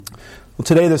Well,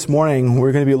 today, this morning,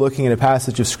 we're going to be looking at a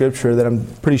passage of Scripture that I'm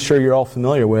pretty sure you're all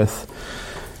familiar with.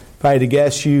 If I had to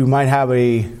guess, you might have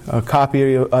a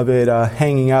copy of it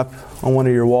hanging up on one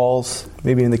of your walls,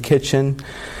 maybe in the kitchen,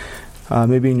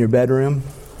 maybe in your bedroom.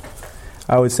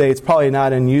 I would say it's probably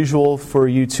not unusual for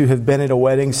you to have been at a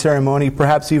wedding ceremony,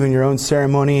 perhaps even your own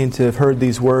ceremony, and to have heard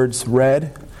these words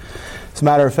read. As a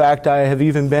matter of fact, I have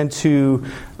even been to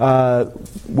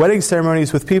wedding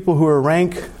ceremonies with people who are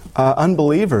rank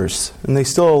unbelievers, and they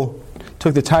still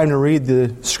took the time to read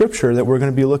the Scripture that we're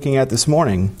going to be looking at this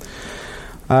morning.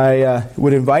 I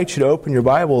would invite you to open your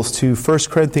Bibles to 1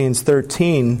 Corinthians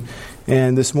 13,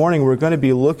 and this morning we're going to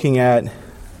be looking at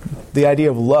the idea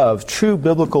of love, true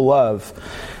biblical love.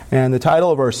 And the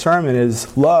title of our sermon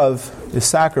is Love is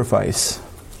Sacrifice.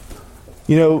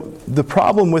 You know, the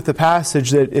problem with the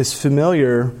passage that is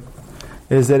familiar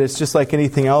is that it's just like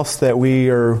anything else that we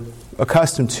are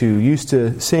accustomed to, used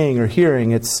to seeing or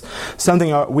hearing. It's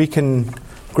something we can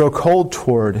grow cold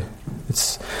toward.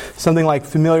 It's something like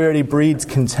familiarity breeds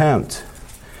contempt.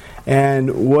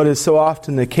 And what is so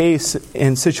often the case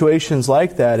in situations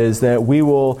like that is that we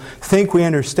will think we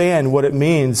understand what it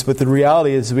means, but the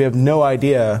reality is we have no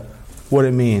idea what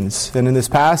it means. And in this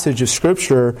passage of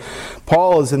Scripture,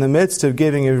 Paul is in the midst of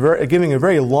giving a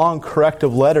very long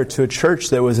corrective letter to a church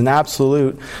that was in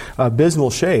absolute abysmal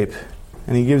shape.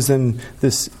 And he gives them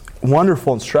this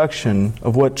wonderful instruction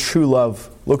of what true love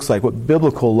looks like, what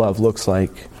biblical love looks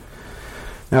like.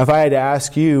 Now, if I had to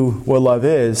ask you what love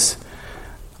is,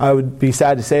 I would be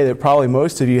sad to say that probably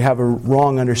most of you have a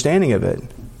wrong understanding of it.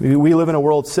 We live in a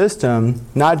world system,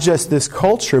 not just this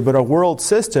culture, but a world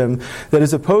system that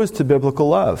is opposed to biblical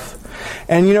love.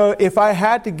 And you know, if I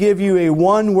had to give you a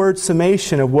one-word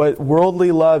summation of what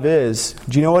worldly love is,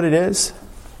 do you know what it is?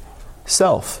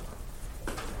 Self.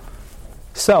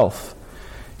 Self.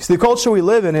 See, the culture we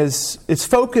live in it's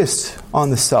focused on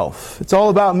the self. It's all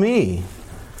about me.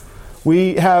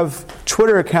 We have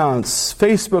Twitter accounts,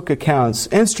 Facebook accounts,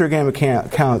 Instagram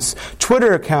accounts,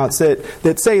 Twitter accounts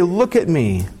that say, look at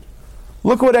me.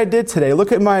 Look what I did today.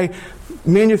 Look at my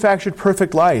manufactured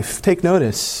perfect life. Take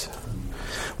notice.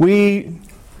 We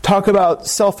talk about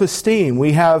self-esteem.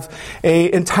 We have an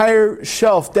entire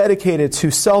shelf dedicated to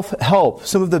self-help.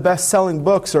 Some of the best-selling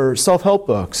books are self-help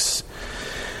books.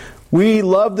 We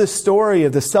love the story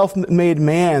of the self-made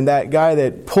man, that guy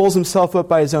that pulls himself up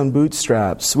by his own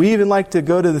bootstraps. We even like to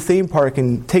go to the theme park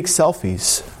and take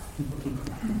selfies.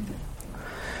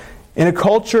 In a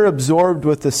culture absorbed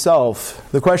with the self,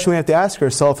 the question we have to ask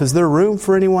ourselves, is there room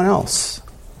for anyone else?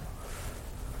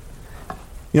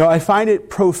 You know, I find it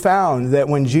profound that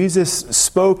when Jesus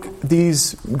spoke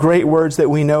these great words that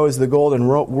we know as the golden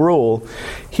rule,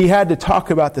 he had to talk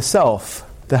about the self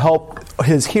to help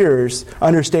his hearers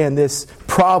understand this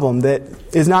problem that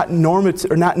is not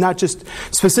normative, or not just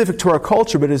specific to our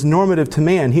culture, but is normative to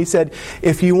man. He said,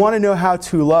 if you want to know how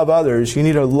to love others, you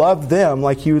need to love them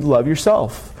like you would love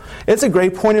yourself. It's a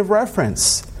great point of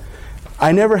reference.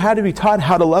 I never had to be taught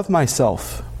how to love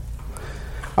myself.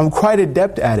 I'm quite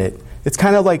adept at it. It's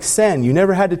kind of like sin. You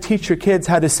never had to teach your kids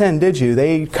how to sin, did you?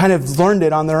 They kind of learned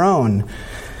it on their own.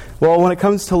 Well, when it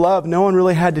comes to love, no one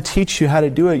really had to teach you how to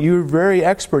do it. You were very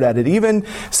expert at it. Even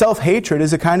self-hatred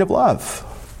is a kind of love.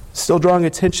 Still drawing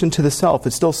attention to the self.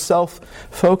 It's still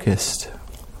self-focused.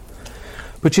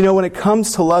 But you know, when it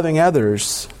comes to loving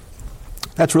others,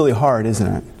 that's really hard,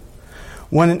 isn't it?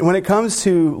 When it comes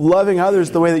to loving others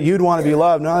the way that you'd want to be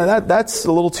loved, no, that's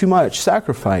a little too much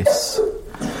sacrifice.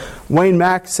 Wayne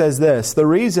Mack says this: the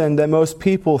reason that most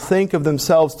people think of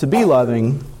themselves to be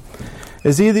loving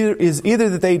is either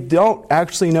that they don't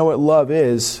actually know what love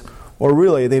is, or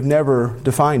really they've never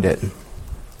defined it.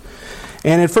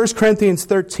 And in 1 Corinthians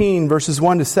 13, verses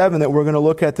 1 to 7 that we're going to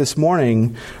look at this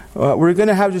morning, we're going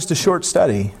to have just a short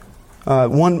study.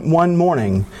 One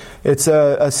morning. It's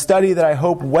a study that I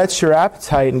hope whets your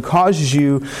appetite and causes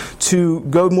you to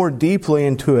go more deeply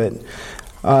into it.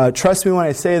 Trust me when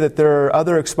I say that there are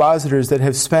other expositors that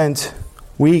have spent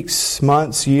weeks,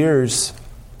 months, years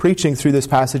preaching through this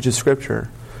passage of Scripture.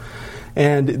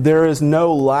 And there is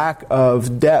no lack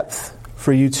of depth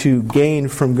for you to gain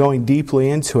from going deeply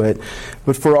into it.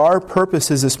 But for our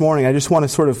purposes this morning, I just want to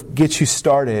sort of get you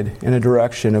started in a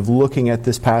direction of looking at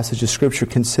this passage of Scripture,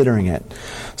 considering it.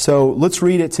 So let's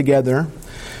read it together.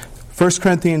 1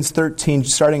 Corinthians 13,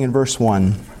 starting in verse 1.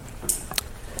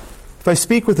 If I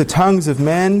speak with the tongues of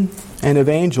men and of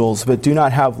angels, but do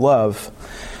not have love,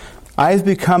 I have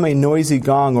become a noisy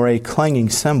gong or a clanging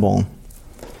cymbal.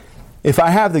 If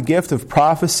I have the gift of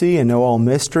prophecy and know all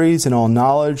mysteries and all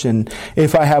knowledge, and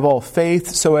if I have all faith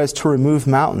so as to remove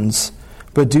mountains,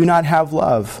 but do not have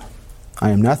love, I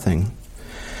am nothing.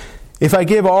 If I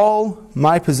give all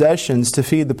my possessions to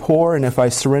feed the poor, and if I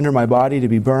surrender my body to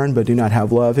be burned but do not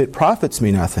have love, it profits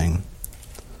me nothing.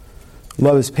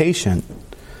 Love is patient.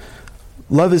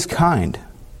 Love is kind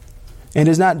and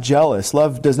is not jealous.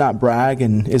 Love does not brag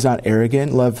and is not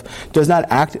arrogant. Love does not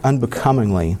act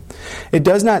unbecomingly. It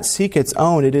does not seek its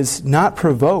own. It is not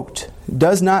provoked.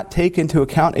 Does not take into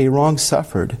account a wrong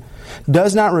suffered.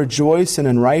 Does not rejoice in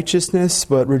unrighteousness,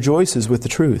 but rejoices with the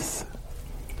truth.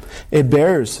 It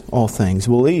bears all things,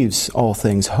 believes all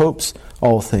things, hopes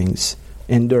all things,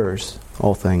 endures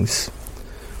all things.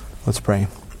 Let's pray.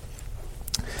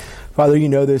 Father, you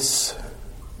know this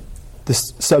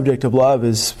subject of love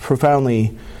is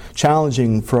profoundly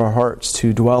challenging for our hearts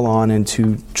to dwell on and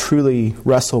to truly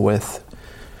wrestle with.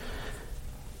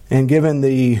 And given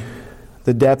the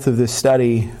depth of this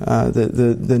study,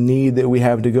 the need that we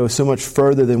have to go so much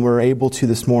further than we're able to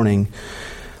this morning,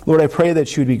 Lord, I pray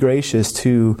that you would be gracious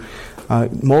to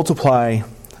multiply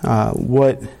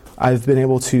what I've been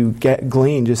able to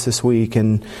glean just this week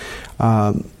and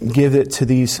give it to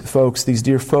these folks, these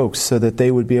dear folks, so that they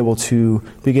would be able to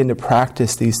begin to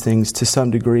practice these things to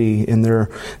some degree in their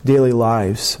daily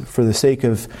lives for the sake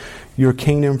of your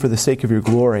kingdom, for the sake of your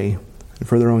glory, and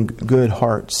for their own good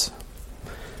hearts.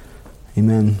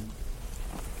 Amen.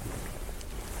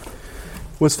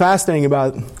 What's fascinating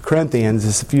about Corinthians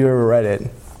is, if you ever read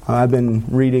it, I've been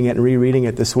reading it and rereading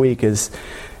it this week, is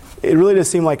it really does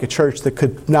seem like a church that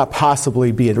could not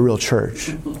possibly be a real church.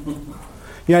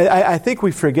 You know, I think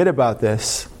we forget about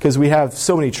this because we have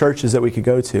so many churches that we could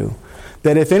go to,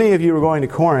 that if any of you were going to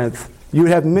Corinth, you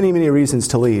would have many, many reasons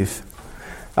to leave.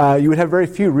 You would have very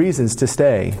few reasons to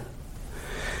stay.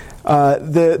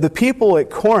 The people at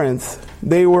Corinth,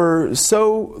 they were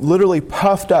so literally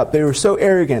puffed up. They were so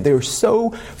arrogant. They were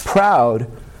so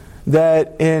proud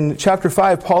that in chapter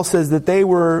 5, Paul says that they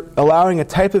were allowing a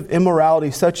type of immorality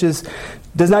such as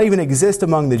does not even exist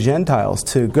among the Gentiles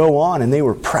to go on, and they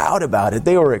were proud about it.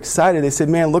 They were excited. They said,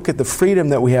 man, look at the freedom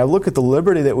that we have. Look at the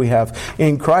liberty that we have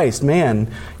in Christ.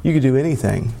 Man, you could do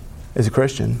anything as a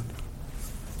Christian.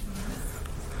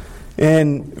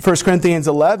 In 1 Corinthians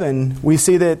 11, we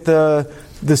see that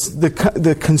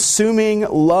the consuming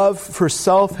love for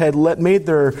self had made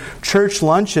their church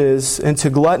lunches into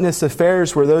gluttonous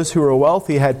affairs where those who were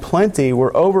wealthy had plenty,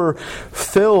 were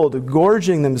overfilled,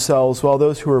 gorging themselves, while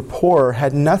those who were poor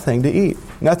had nothing to eat.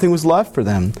 Nothing was left for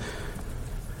them.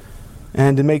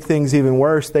 And to make things even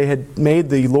worse, they had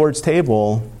made the Lord's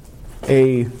table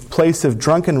a place of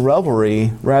drunken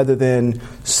revelry rather than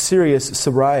serious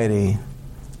sobriety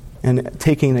and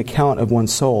taking account of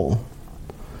one's soul.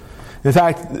 In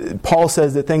fact, Paul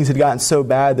says that things had gotten so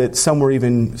bad that some were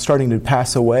even starting to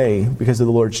pass away because of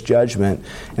the Lord's judgment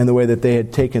and the way that they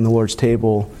had taken the Lord's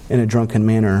table in a drunken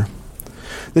manner.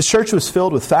 This church was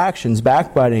filled with factions,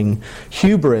 backbiting,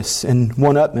 hubris, and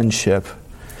one-upmanship.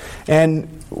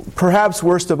 And perhaps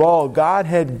worst of all, God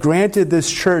had granted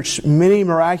this church many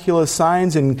miraculous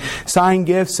signs and sign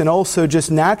gifts, and also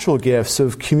just natural gifts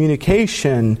of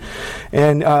communication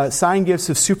and sign gifts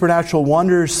of supernatural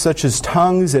wonders such as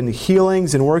tongues and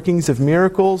healings and workings of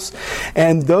miracles.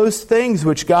 And those things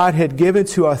which God had given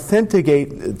to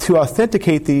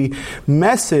authenticate the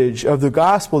message of the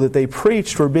gospel that they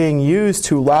preached were being used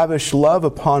to lavish love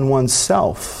upon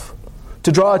oneself,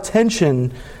 to draw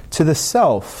attention to the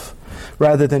self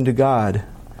rather than to God.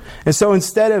 And so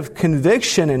instead of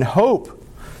conviction and hope,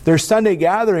 their Sunday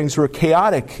gatherings were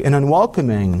chaotic and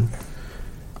unwelcoming.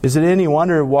 Is it any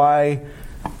wonder why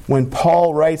when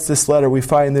Paul writes this letter, we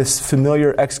find this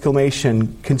familiar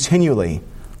exclamation continually?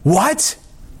 What?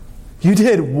 You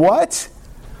did what?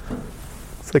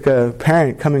 It's like a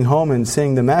parent coming home and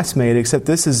seeing the mess made, except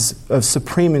this is of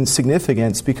supreme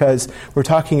significance because we're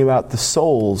talking about the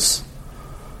souls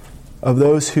of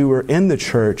those who were in the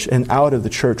church and out of the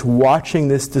church, watching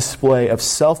this display of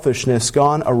selfishness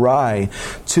gone awry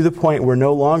to the point where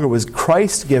no longer was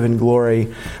Christ given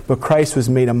glory, but Christ was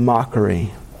made a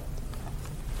mockery.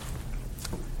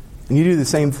 And you do the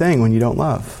same thing when you don't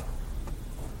love.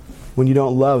 When you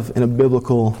don't love in a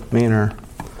biblical manner.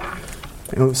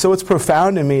 And so what's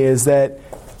profound to me is that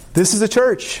this is a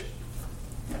church.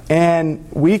 And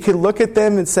we could look at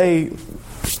them and say,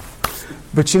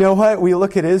 but you know what? We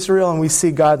look at Israel and we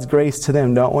see God's grace to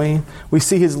them, don't we? We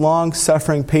see His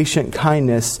long-suffering, patient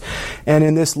kindness. And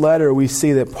in this letter, we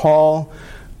see that Paul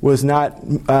was not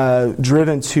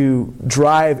driven to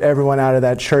drive everyone out of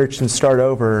that church and start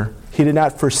over. He did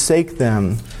not forsake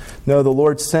them. No, the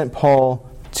Lord sent Paul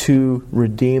to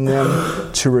redeem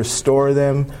them, to restore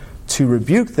them, to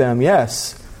rebuke them,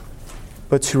 yes,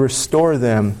 but to restore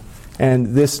them. And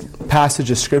this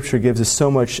passage of Scripture gives us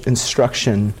so much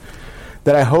instruction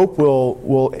that I hope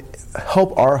will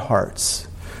help our hearts.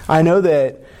 I know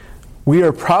that we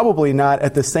are probably not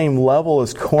at the same level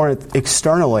as Corinth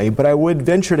externally, but I would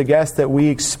venture to guess that we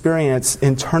experience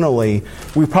internally,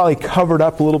 we probably covered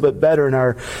up a little bit better in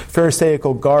our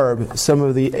Pharisaical garb some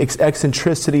of the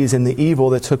eccentricities and the evil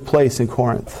that took place in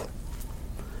Corinth.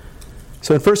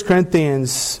 So in 1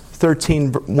 Corinthians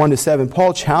 13, 1-7,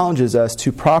 Paul challenges us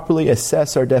to properly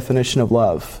assess our definition of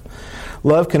love.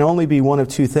 Love can only be one of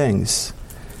two things.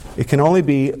 It can only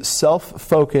be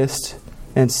self-focused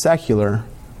and secular,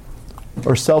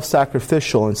 or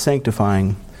self-sacrificial and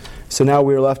sanctifying. So now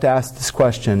we are left to ask this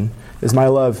question: is my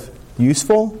love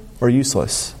useful or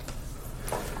useless?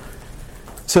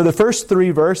 So the first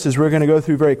 3 verses we're going to go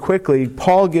through very quickly.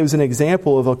 Paul gives an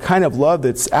example of a kind of love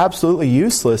that's absolutely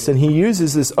useless, and he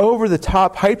uses this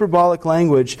over-the-top hyperbolic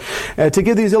language to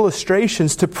give these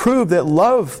illustrations to prove that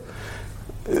love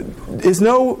is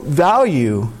no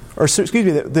value, or excuse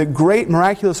me, the great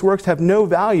miraculous works have no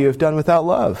value if done without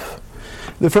love.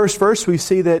 The first verse we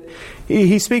see that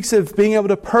he speaks of being able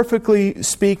to perfectly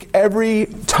speak every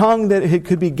tongue that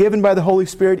could be given by the Holy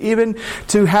Spirit, even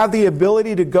to have the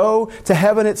ability to go to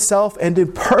heaven itself and to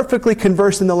perfectly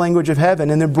converse in the language of heaven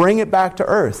and then bring it back to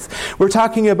earth. We're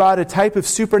talking about a type of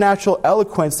supernatural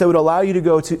eloquence that would allow you to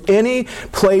go to any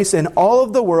place in all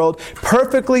of the world,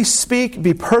 perfectly speak,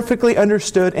 be perfectly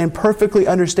understood, and perfectly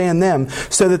understand them,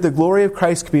 so that the glory of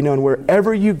Christ could be known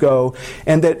wherever you go,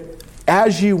 and that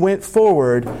as you went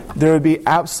forward, there would be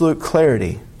absolute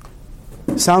clarity.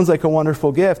 Sounds like a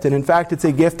wonderful gift, and in fact, it's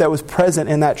a gift that was present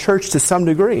in that church to some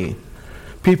degree.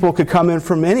 People could come in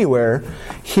from anywhere,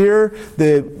 hear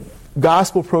the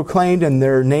gospel proclaimed in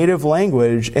their native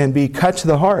language, and be cut to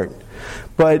the heart.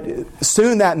 But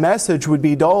soon that message would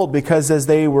be dulled, because as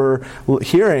they were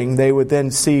hearing, they would then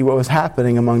see what was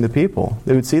happening among the people.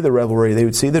 They would see the revelry, they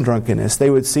would see the drunkenness, they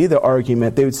would see the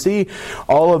argument, they would see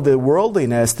all of the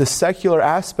worldliness, the secular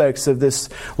aspects of this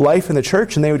life in the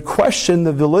church, and they would question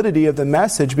the validity of the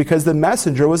message because the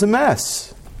messenger was a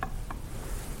mess.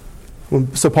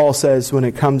 So Paul says when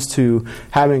it comes to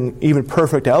having even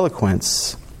perfect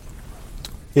eloquence,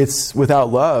 it's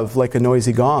without love, like a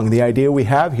noisy gong. The idea we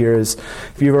have here is,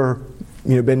 if you've ever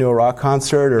been to a rock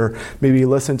concert, or maybe you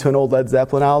listen to an old Led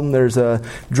Zeppelin album, there's a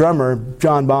drummer,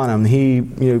 John Bonham. He,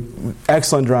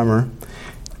 excellent drummer.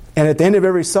 And at the end of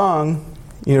every song,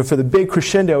 for the big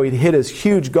crescendo, he'd hit his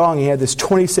huge gong. He had this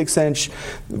 26-inch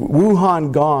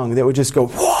Wuhan gong that would just go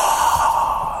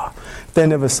whoa at the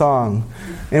end of a song,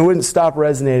 and it wouldn't stop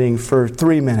resonating for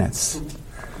 3 minutes.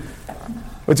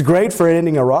 It's great for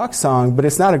ending a rock song, but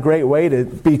it's not a great way to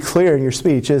be clear in your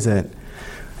speech, is it?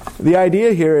 The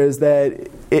idea here is that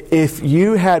if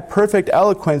you had perfect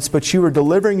eloquence, but you were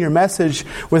delivering your message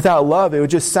without love, it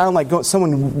would just sound like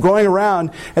someone going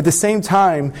around at the same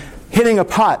time, hitting a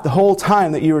pot the whole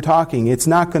time that you were talking. It's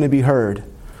not going to be heard.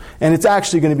 And it's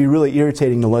actually going to be really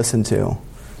irritating to listen to.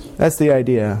 That's the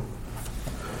idea.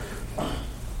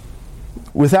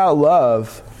 Without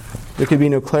love, there could be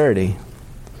no clarity.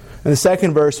 In the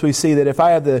second verse, we see that if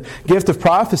I have the gift of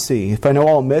prophecy, if I know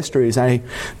all mysteries, I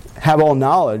have all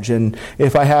knowledge, and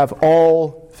if I have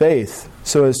all faith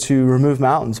so as to remove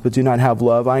mountains but do not have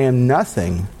love, I am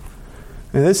nothing.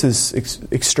 And this is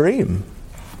extreme.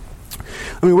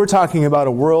 We're talking about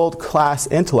a world-class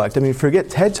intellect. Forget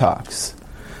TED Talks.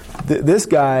 This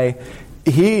guy,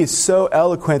 he is so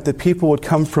eloquent that people would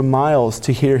come from miles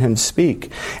to hear him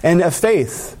speak. And a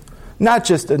faith. Not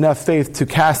just enough faith to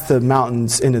cast the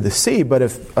mountains into the sea, but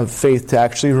of faith to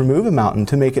actually remove a mountain,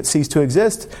 to make it cease to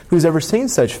exist. Who's ever seen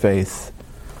such faith?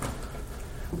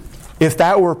 If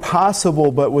that were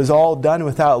possible but was all done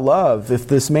without love, if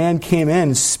this man came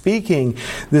in speaking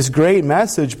this great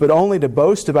message but only to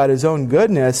boast about his own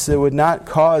goodness, it would not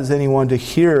cause anyone to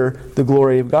hear the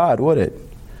glory of God, would it?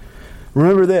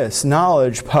 Remember this,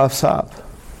 knowledge puffs up.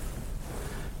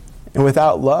 And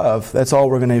without love, that's all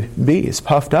we're going to be, is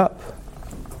puffed up.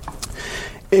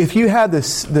 If you had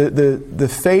this, the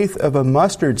faith of a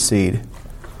mustard seed,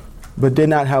 but did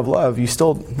not have love, you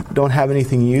still don't have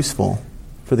anything useful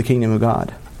for the kingdom of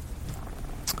God.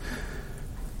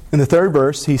 In the third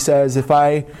verse, he says, if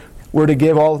I were to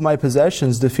give all of my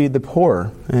possessions to feed the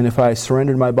poor, and if I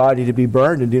surrendered my body to be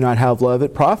burned and do not have love,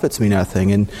 it profits me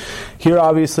nothing. And here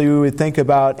obviously we would think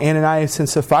about Ananias and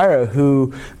Sapphira,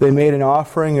 who they made an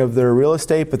offering of their real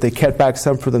estate, but they kept back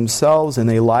some for themselves, and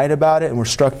they lied about it and were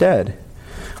struck dead.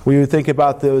 We would think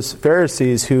about those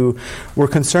Pharisees who were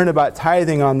concerned about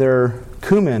tithing on their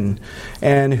cumin,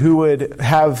 and who would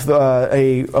have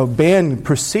a band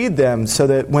precede them so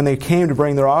that when they came to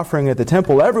bring their offering at the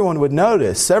temple, everyone would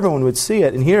notice, everyone would see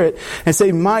it and hear it and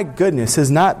say, my goodness, is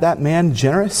not that man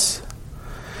generous?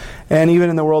 And even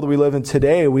in the world we live in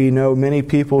today, we know many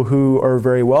people who are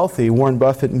very wealthy, Warren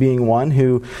Buffett being one,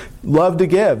 who love to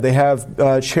give. They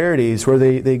have charities where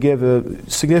they give a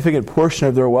significant portion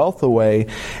of their wealth away.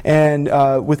 And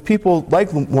with people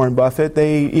like Warren Buffett,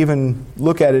 they even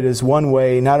look at it as one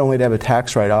way not only to have a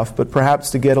tax write-off, but perhaps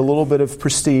to get a little bit of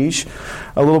prestige,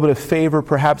 a little bit of favor,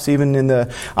 perhaps even in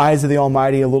the eyes of the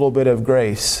Almighty, a little bit of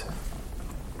grace.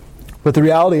 But the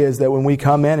reality is that when we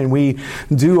come in and we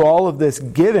do all of this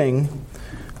giving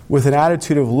with an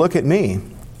attitude of, look at me,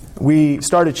 we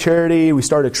start a charity, we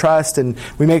start a trust, and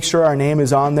we make sure our name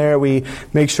is on there. We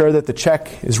make sure that the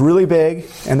check is really big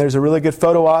and there's a really good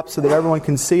photo op so that everyone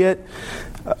can see it.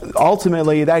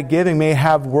 Ultimately, that giving may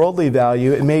have worldly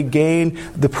value. It may gain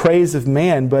the praise of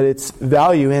man, but its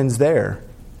value ends there.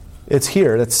 It's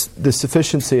here. That's the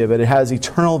sufficiency of it. It has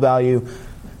eternal value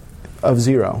of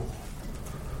zero.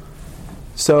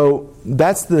 So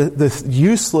that's the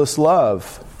useless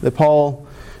love that Paul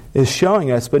is showing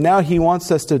us. But now he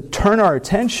wants us to turn our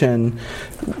attention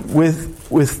with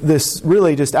this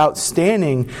really just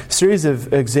outstanding series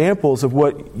of examples of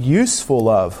what useful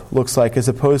love looks like as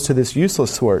opposed to this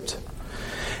useless sort.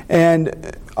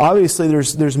 And obviously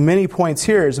there's many points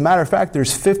here. As a matter of fact,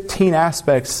 there's 15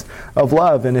 aspects of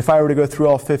love. And if I were to go through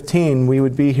all 15, we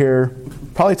would be here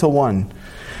probably till 1.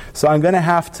 So I'm going to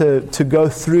have to go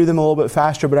through them a little bit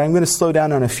faster, but I'm going to slow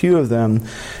down on a few of them.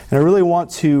 And I really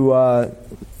want to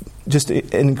just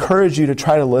encourage you to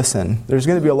try to listen. There's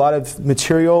going to be a lot of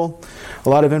material, a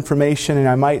lot of information, and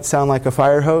I might sound like a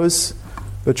fire hose,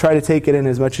 but try to take it in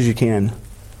as much as you can.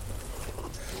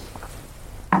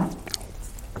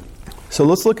 So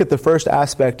let's look at the first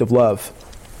aspect of love.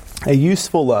 A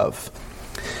useful love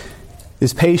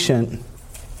is patient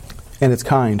and it's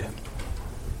kind.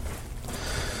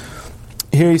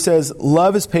 Here he says,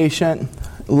 love is patient,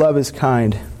 love is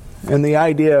kind. And the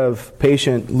idea of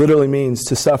patient literally means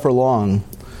to suffer long.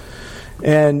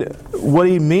 And what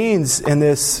he means in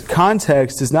this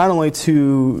context is not only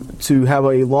to have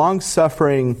a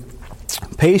long-suffering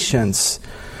patience,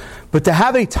 but to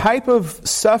have a type of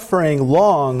suffering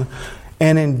long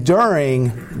and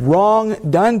enduring wrong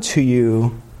done to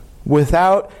you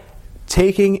without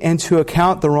taking into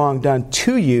account the wrong done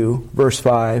to you, verse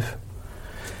 5,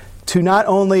 to not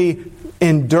only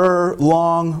endure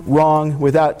long wrong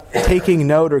without taking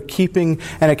note or keeping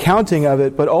an accounting of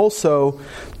it, but also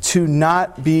to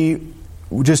not be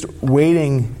just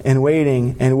waiting and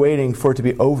waiting and waiting for it to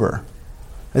be over.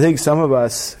 I think some of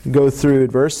us go through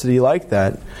adversity like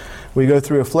that. We go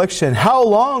through affliction. How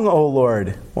long, O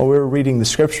Lord? Well, we're reading the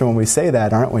scripture when we say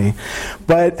that, aren't we?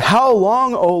 But how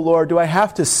long, O Lord, do I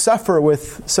have to suffer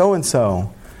with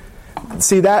so-and-so?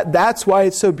 See, that's why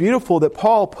it's so beautiful that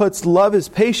Paul puts love is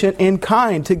patient and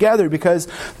kind together, because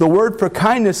the word for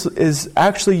kindness is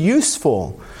actually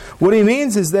useful. What he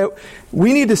means is that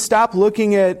we need to stop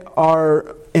looking at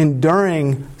our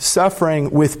enduring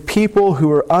suffering with people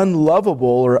who are unlovable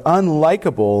or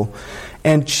unlikable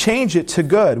and change it to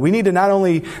good. We need to not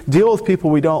only deal with people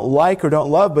we don't like or don't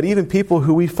love, but even people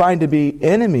who we find to be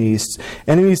enemies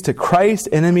to Christ,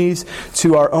 enemies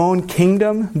to our own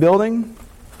kingdom building.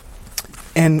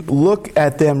 And look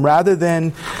at them rather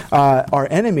than our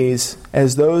enemies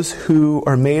as those who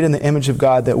are made in the image of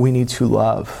God that we need to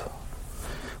love.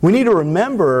 We need to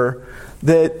remember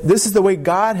that this is the way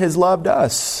God has loved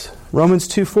us. Romans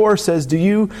 2:4 says, do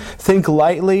you think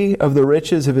lightly of the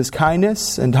riches of His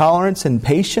kindness and tolerance and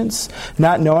patience,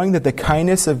 not knowing that the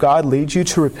kindness of God leads you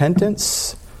to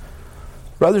repentance?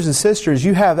 Brothers and sisters,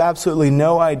 you have absolutely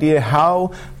no idea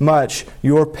how much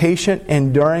your patient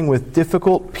enduring with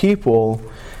difficult people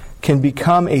can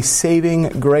become a saving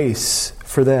grace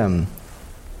for them.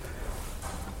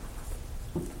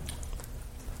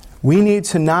 We need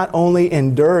to not only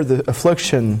endure the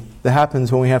affliction that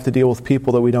happens when we have to deal with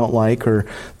people that we don't like or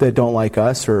that don't like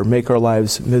us or make our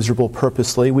lives miserable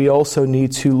purposely. We also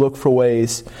need to look for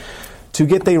ways to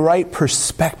get the right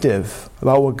perspective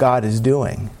about what God is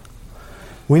doing.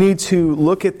 We need to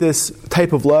look at this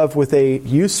type of love with a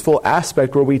useful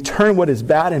aspect where we turn what is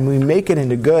bad and we make it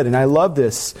into good. And I love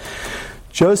this.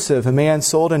 Joseph, a man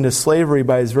sold into slavery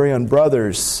by his very own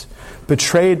brothers,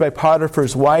 betrayed by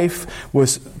Potiphar's wife,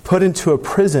 was put into a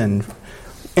prison.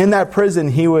 In that prison,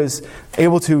 he was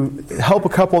able to help a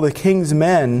couple of the king's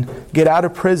men get out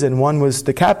of prison. One was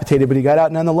decapitated, but he got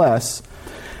out nonetheless.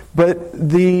 But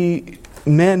the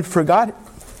men forgot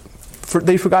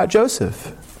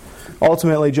Joseph.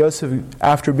 Ultimately, Joseph,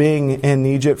 after being in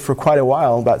Egypt for quite a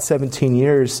while, about 17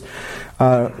 years,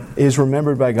 is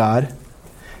remembered by God,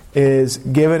 is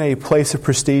given a place of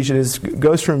prestige, and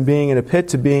goes from being in a pit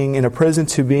to being in a prison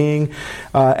to being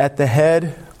at the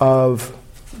head of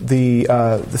the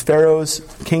Pharaoh's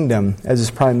kingdom as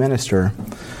his prime minister.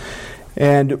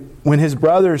 And when his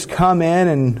brothers come in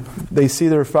and they see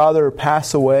their father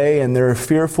pass away, and they're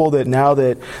fearful that now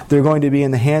that they're going to be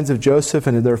in the hands of Joseph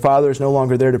and their father is no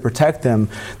longer there to protect them,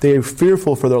 they're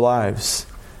fearful for their lives.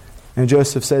 And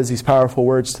Joseph says these powerful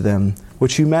words to them: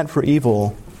 "What you meant for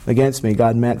evil against me,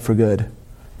 God meant for good,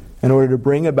 in order to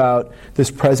bring about this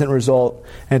present result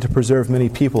and to preserve many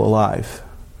people alive."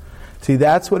 See,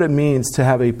 that's what it means to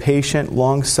have a patient,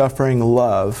 long-suffering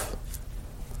love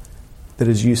that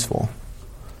is useful.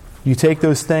 You take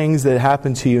those things that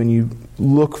happen to you and you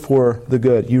look for the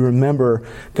good. You remember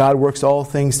God works all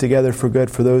things together for good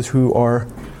for those who are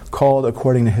called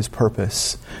according to His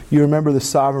purpose. You remember the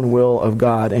sovereign will of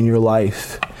God in your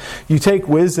life. You take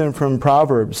wisdom from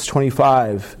Proverbs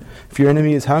 25. If your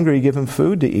enemy is hungry, give him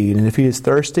food to eat. And if he is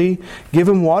thirsty, give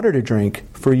him water to drink.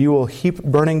 For you will heap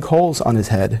burning coals on his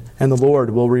head, and the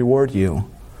Lord will reward you.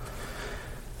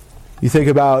 You think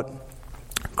about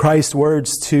Christ's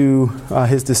words to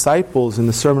His disciples in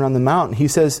the Sermon on the Mount. He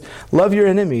says, "Love your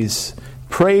enemies.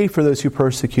 Pray for those who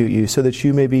persecute you, so that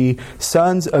you may be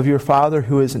sons of your Father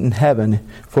who is in heaven,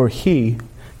 for He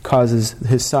causes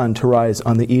His sun to rise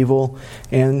on the evil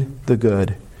and the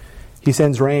good. He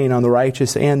sends rain on the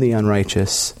righteous and the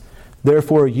unrighteous.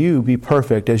 Therefore you be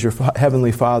perfect as your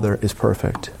heavenly Father is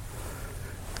perfect."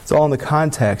 It's all in the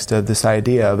context of this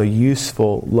idea of a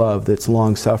useful love that's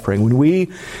long-suffering. When we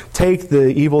take the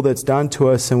evil that's done to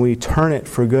us and we turn it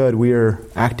for good, we are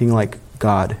acting like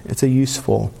God. It's a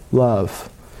useful love.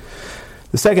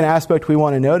 The second aspect we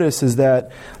want to notice is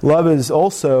that love is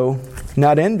also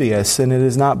not envious, and it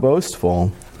is not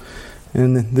boastful.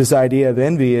 And this idea of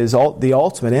envy is the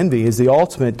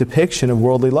ultimate depiction of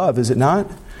worldly love, is it not?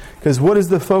 Because what is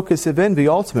the focus of envy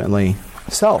ultimately?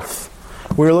 Self.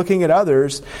 We're looking at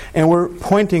others and we're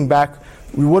pointing back,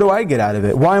 what do I get out of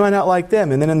it? Why am I not like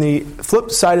them? And then on the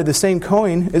flip side of the same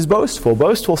coin is boastful.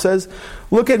 Boastful says,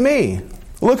 look at me.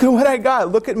 Look at what I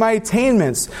got. Look at my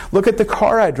attainments. Look at the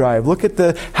car I drive. Look at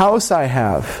the house I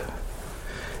have.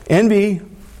 Envy,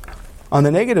 on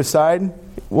the negative side,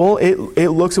 well, it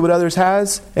looks at what others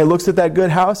has. It looks at that good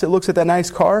house. It looks at that nice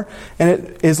car. And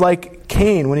it is like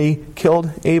Cain when he killed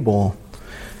Abel.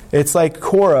 It's like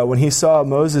Korah when he saw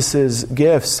Moses'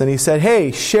 gifts and he said,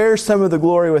 "Hey, share some of the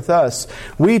glory with us.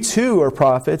 We too are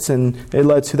prophets," and it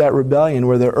led to that rebellion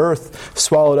where the earth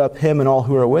swallowed up him and all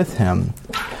who are with him.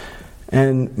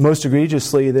 And most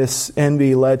egregiously, this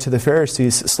envy led to the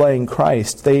Pharisees slaying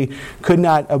Christ. They could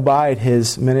not abide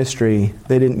His ministry.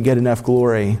 They didn't get enough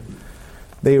glory.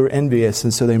 They were envious,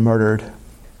 and so they murdered.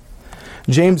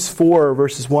 James 4,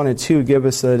 verses 1 and 2 give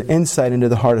us an insight into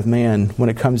the heart of man when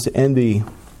it comes to envy.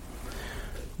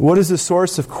 "What is the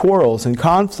source of quarrels and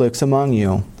conflicts among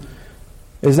you?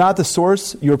 Is not the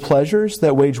source your pleasures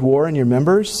that wage war in your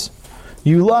members?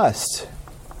 You lust,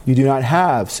 you do not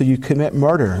have, so you commit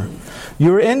murder.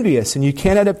 You are envious, and you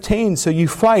cannot obtain, so you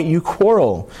fight, you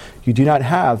quarrel. You do not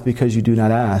have, because you do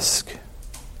not ask."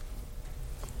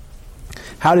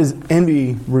 How does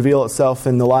envy reveal itself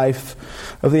in the life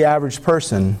of the average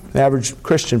person, the average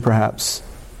Christian perhaps?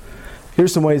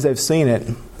 Here's some ways I've seen it.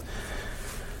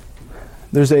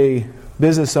 There's a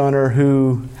business owner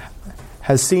who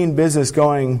has seen business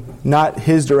going not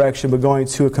his direction, but going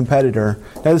to a competitor.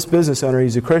 Now this business owner,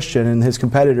 he's a Christian, and his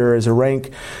competitor is a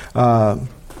rank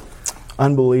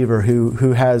unbeliever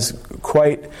who has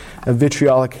quite a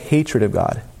vitriolic hatred of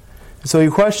God. So he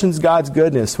questions God's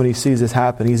goodness when he sees this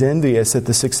happen. He's envious at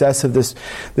the success of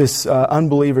this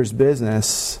unbeliever's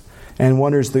business and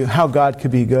wonders how God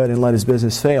could be good and let his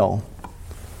business fail.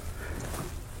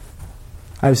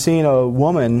 I've seen a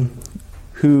woman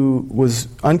who was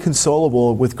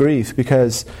unconsolable with grief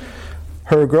because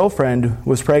her girlfriend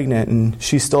was pregnant and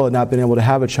she still had not been able to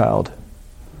have a child.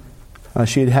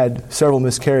 She had had several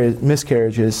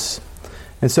miscarriages.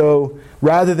 And so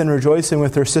rather than rejoicing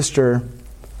with her sister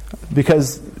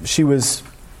because she was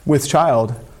with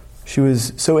child, she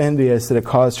was so envious that it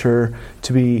caused her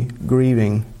to be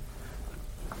grieving.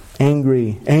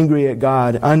 Angry at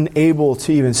God, unable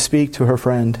to even speak to her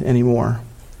friend anymore.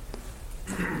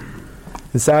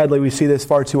 And sadly, we see this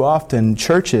far too often.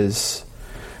 Churches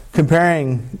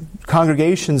comparing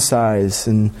congregation size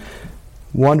and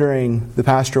the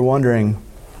pastor wondering,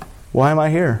 why am I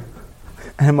here?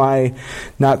 Am I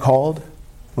not called?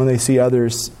 When they see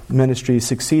others' ministries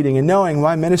succeeding and knowing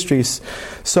my ministry is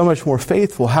so much more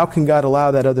faithful, how can God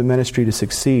allow that other ministry to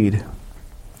succeed?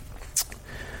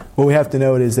 What we have to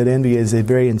note is that envy is a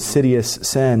very insidious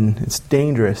sin. It's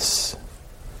dangerous.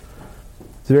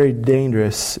 It's very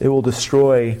dangerous. It will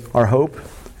destroy our hope.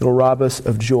 It will rob us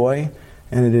of joy.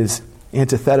 And it is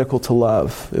antithetical to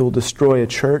love. It will destroy a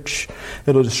church.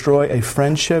 It'll destroy a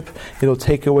friendship. It'll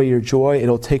take away your joy.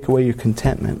 It'll take away your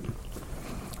contentment.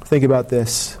 Think about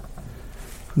this.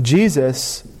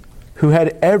 Jesus, who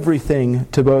had everything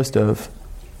to boast of,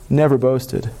 never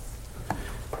boasted.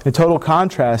 In total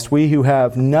contrast, we who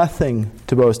have nothing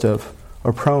to boast of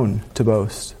are prone to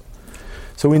boast.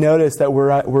 So we notice that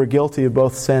we're guilty of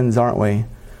both sins, aren't we?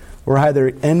 We're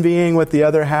either envying what the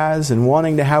other has and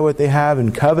wanting to have what they have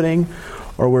and coveting,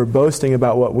 or we're boasting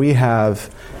about what we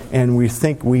have and we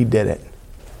think we did it.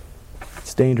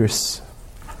 It's dangerous.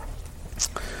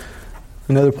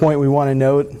 Another point we want to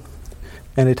note,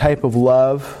 and a type of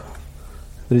love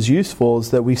that is useful,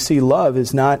 is that we see love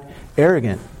is not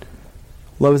arrogant.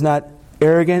 Love is not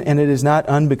arrogant, and it is not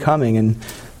unbecoming. And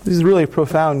this is really a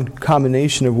profound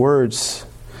combination of words.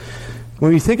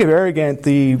 When you think of arrogant,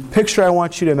 the picture I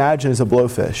want you to imagine is a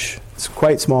blowfish. It's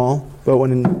quite small, but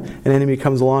when an enemy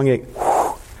comes along, it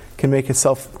can make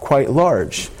itself quite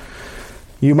large.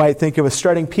 You might think of a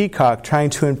strutting peacock trying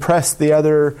to impress the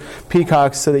other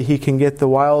peacocks so that he can get the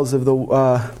wiles of the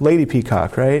lady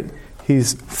peacock, right?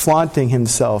 He's flaunting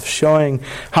himself, showing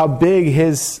how big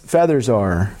his feathers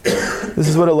are. This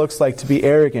is what it looks like to be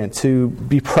arrogant, to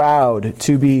be proud,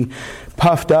 to be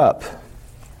puffed up.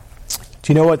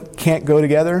 Do you know what can't go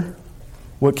together?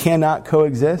 What cannot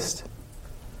coexist?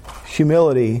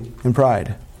 Humility and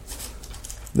pride.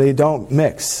 They don't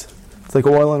mix. It's like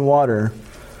oil and water.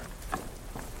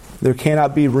 There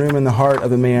cannot be room in the heart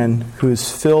of a man who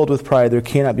is filled with pride. There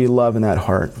cannot be love in that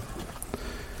heart.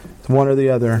 It's one or the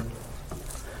other.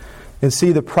 And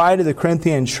see, the pride of the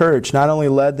Corinthian church not only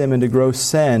led them into gross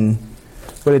sin,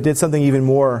 but it did something even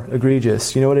more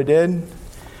egregious. You know what it did?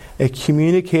 It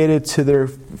communicated to their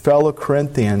fellow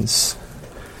Corinthians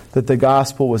that the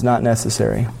gospel was not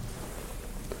necessary.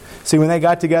 See, when they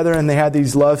got together and they had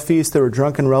these love feasts, there were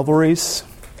drunken revelries.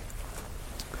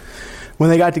 When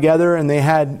they got together and they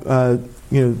had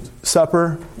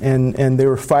supper and they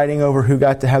were fighting over who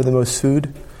got to have the most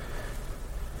food.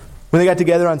 When they got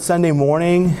together on Sunday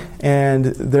morning and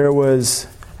there was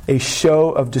a show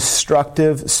of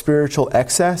destructive spiritual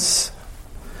excess,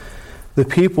 the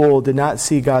people did not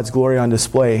see God's glory on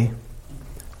display,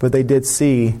 but they did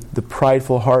see the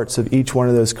prideful hearts of each one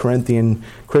of those Corinthian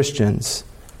Christians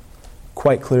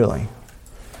quite clearly.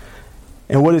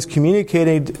 And what is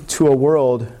communicated to a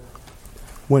world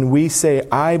when we say,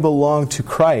 I belong to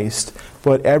Christ,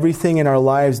 but everything in our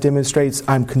lives demonstrates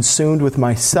I'm consumed with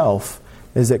myself,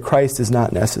 is that Christ is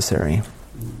not necessary.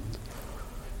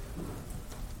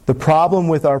 The problem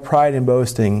with our pride and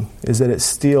boasting is that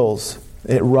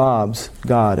it robs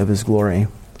God of His glory.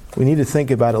 We need to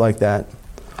think about it like that.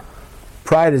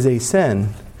 Pride is a sin.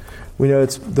 We know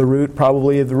it's the root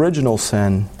probably of the original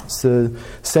sin. It's the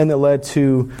sin that led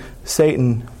to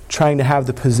Satan trying to have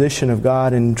the position of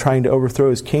God and trying to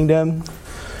overthrow His kingdom.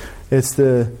 It's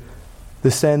the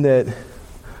sin that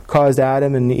caused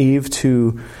Adam and Eve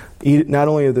to eat not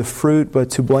only of the fruit,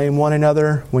 but to blame one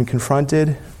another when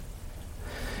confronted.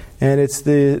 And it's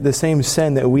the same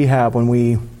sin that we have when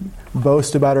we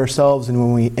boast about ourselves and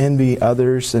when we envy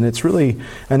others. And it's really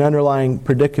an underlying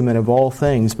predicament of all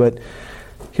things. But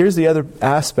here's the other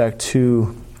aspect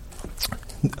to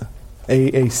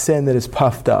a sin that is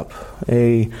puffed up,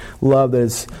 a love that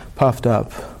is puffed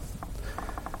up.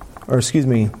 Or excuse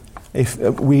me,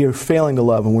 we are failing to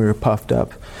love when we are puffed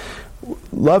up.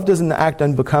 Love doesn't act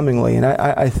unbecomingly, and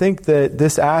I think that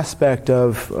this aspect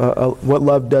of what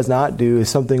love does not do is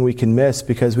something we can miss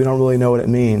because we don't really know what it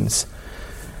means.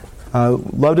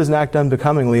 Love doesn't act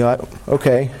unbecomingly.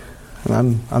 Okay,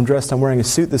 I'm dressed, I'm wearing a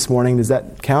suit this morning. Does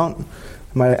that count?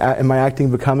 Am I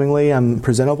acting becomingly? I'm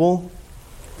presentable?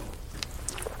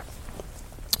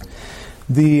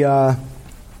 The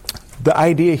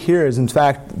idea here is, in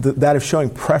fact, that of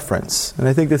showing preference. And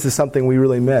I think this is something we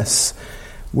really miss.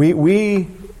 We,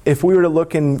 if we were to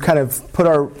look and kind of put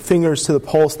our fingers to the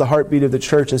pulse, the heartbeat of the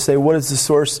church, and say, what is the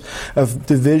source of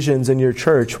divisions in your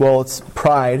church? Well, it's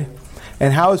pride.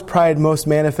 And how is pride most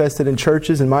manifested in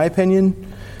churches, in my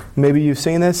opinion? Maybe you've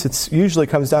seen this. It usually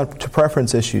comes down to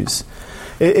preference issues.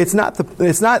 It's not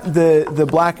the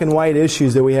black and white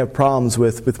issues that we have problems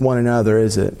with one another,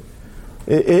 is it?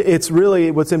 It's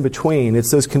really what's in between.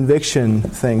 It's those conviction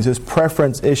things, those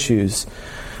preference issues.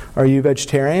 Are you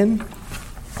vegetarian?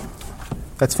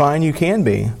 That's fine, you can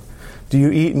be. Do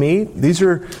you eat meat? These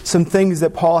are some things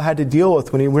that Paul had to deal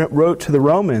with when he wrote to the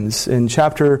Romans. In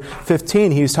chapter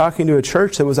 15, he was talking to a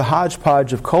church that was a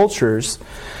hodgepodge of cultures.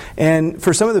 And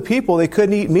for some of the people, they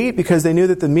couldn't eat meat because they knew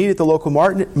that the meat at the local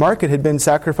market had been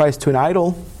sacrificed to an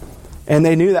idol. And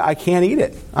they knew that I can't eat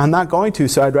it. I'm not going to,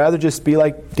 so I'd rather just be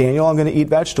like Daniel, I'm going to eat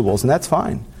vegetables, and that's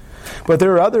fine. But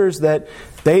there are others that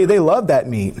they loved that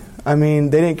meat. I mean,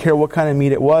 they didn't care what kind of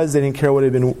meat it was. They didn't care what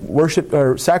it had been worshipped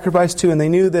or sacrificed to, and they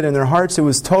knew that in their hearts it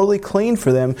was totally clean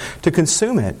for them to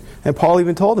consume it. And Paul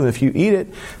even told them, if you eat it,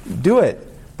 do it.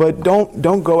 But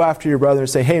don't go after your brother and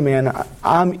say, hey man,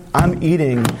 I'm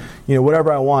eating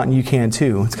whatever I want and you can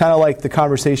too. It's kind of like the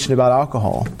conversation about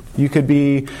alcohol. You could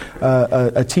be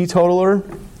a teetotaler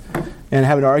and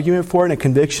have an argument for it and a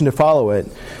conviction to follow it.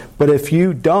 But if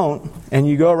you don't, and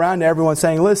you go around to everyone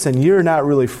saying, listen, you're not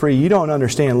really free. You don't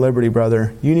understand liberty,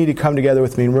 brother. You need to come together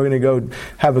with me, and we're going to go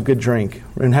have a good drink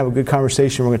and have a good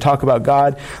conversation. We're going to talk about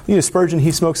God. Spurgeon,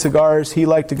 he smoked cigars. He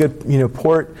liked a good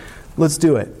port. Let's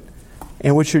do it.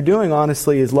 And what you're doing,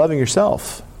 honestly, is loving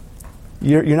yourself.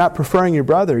 You're not preferring your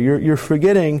brother. You're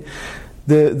forgetting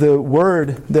the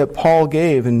word that Paul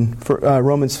gave in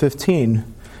Romans 15.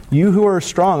 You who are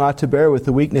strong ought to bear with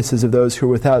the weaknesses of those who are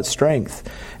without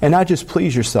strength, and not just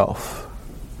please yourself.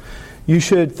 You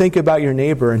should think about your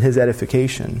neighbor and his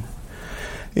edification.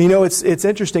 It's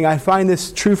interesting. I find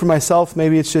this true for myself.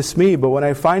 Maybe it's just me, but when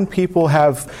I find people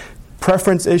have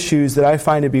preference issues that I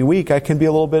find to be weak, I can be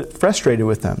a little bit frustrated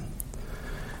with them.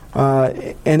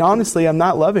 And honestly, I'm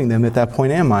not loving them at that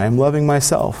point, am I? I'm loving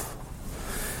myself.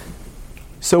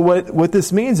 So what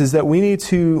this means is that we need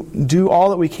to do all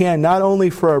that we can, not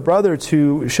only for our brother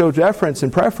to show deference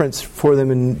and preference for them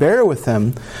and bear with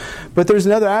them, but there's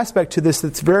another aspect to this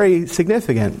that's very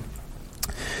significant.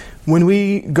 When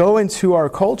we go into our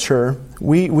culture,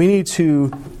 we need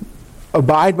to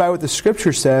abide by what the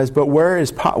Scripture says, but wherever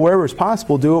it's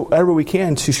possible, do whatever we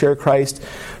can to share Christ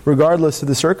regardless of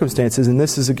the circumstances. And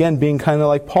this is, again, being kind of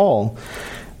like Paul.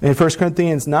 In 1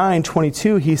 Corinthians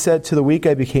 9:22, he said, to the weak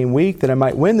I became weak, that I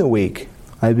might win the weak.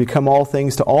 I have become all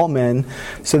things to all men,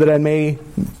 so that I may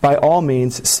by all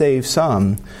means save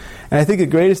some. And I think the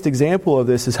greatest example of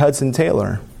this is Hudson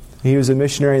Taylor. He was a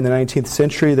missionary in the 19th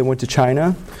century that went to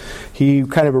China. He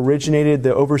kind of originated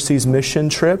the overseas mission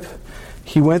trip.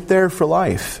 He went there for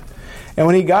life. And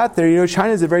when he got there,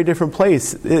 China is a very different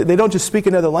place. They don't just speak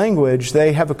another language.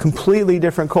 They have a completely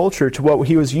different culture to what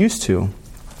he was used to.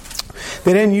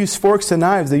 They didn't use forks and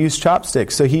knives. They used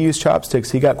chopsticks. So he used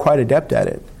chopsticks. He got quite adept at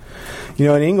it.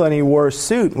 In England, he wore a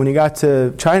suit. When he got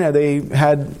to China, they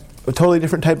had a totally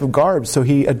different type of garb. So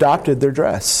he adopted their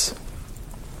dress.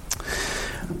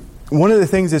 One of the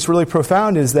things that's really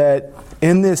profound is that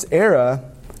in this era,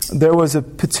 there was a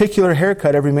particular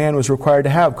haircut every man was required to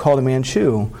have called a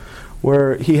Manchu,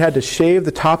 where he had to shave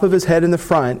the top of his head in the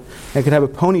front and could have a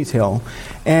ponytail.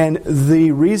 And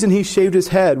the reason he shaved his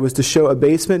head was to show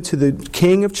abasement to the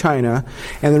king of China,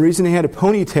 and the reason he had a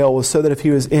ponytail was so that if he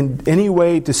was in any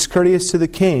way discourteous to the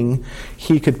king,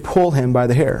 he could pull him by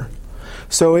the hair.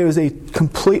 So it was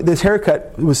this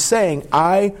haircut was saying,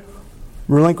 I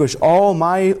relinquish all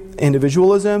my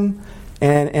individualism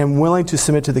and am willing to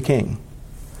submit to the king.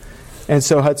 And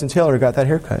so Hudson Taylor got that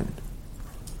haircut.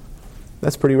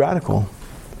 That's pretty radical.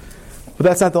 But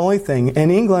that's not the only thing.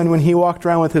 In England, when he walked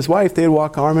around with his wife, they'd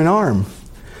walk arm in arm.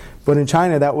 But in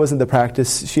China, that wasn't the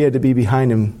practice. She had to be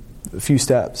behind him a few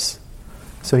steps.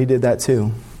 So he did that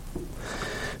too.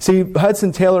 See,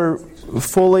 Hudson Taylor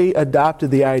fully adopted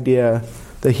the idea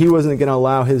that he wasn't going to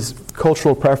allow his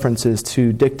cultural preferences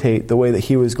to dictate the way that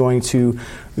he was going to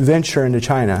venture into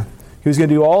China. He was going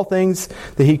to do all things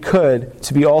that he could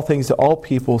to be all things to all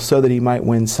people so that he might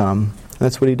win some. And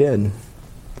that's what he did.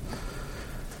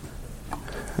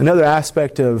 Another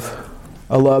aspect of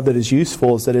a love that is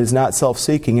useful is that it is not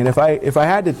self-seeking. And if I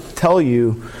had to tell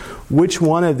you which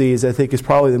one of these I think is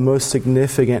probably the most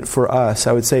significant for us,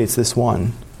 I would say it's this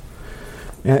one.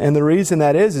 And the reason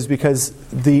that is because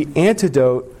the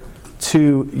antidote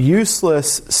to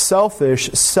useless,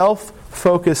 selfish,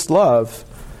 self-focused love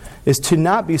is to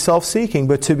not be self-seeking,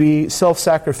 but to be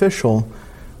self-sacrificial,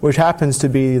 which happens to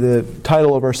be the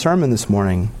title of our sermon this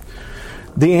morning.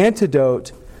 The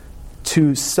antidote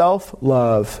to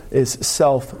self-love is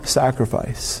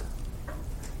self-sacrifice.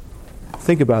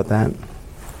 Think about that.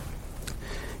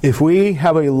 If we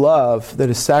have a love that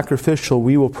is sacrificial,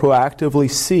 we will proactively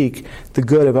seek the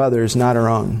good of others, not our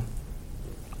own.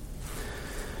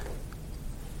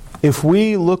 If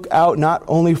we look out not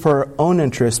only for our own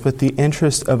interest, but the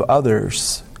interest of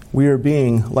others, we are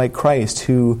being like Christ,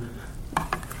 who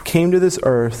came to this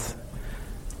earth,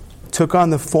 took on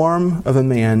the form of a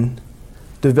man,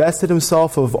 divested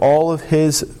himself of all of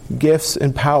his gifts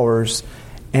and powers,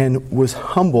 and was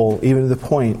humble even to the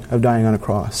point of dying on a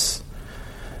cross.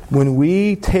 When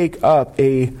we take up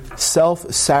a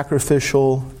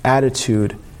self-sacrificial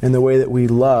attitude in the way that we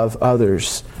love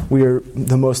others, we are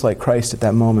the most like Christ at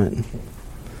that moment.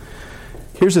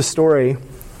 Here's a story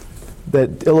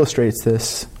that illustrates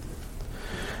this.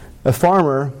 A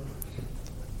farmer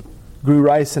grew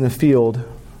rice in a field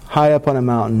high up on a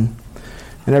mountain,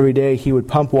 and every day he would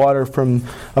pump water from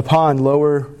a pond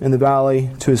lower in the valley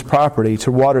to his property to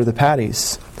water the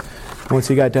paddies. Once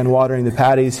he got done watering the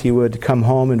paddies, he would come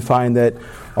home and find that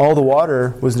all the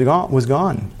water was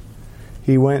gone.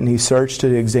 He went and he searched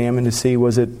to examine to see,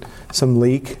 was it some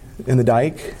leak in the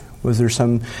dike? Was there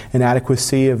some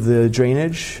inadequacy of the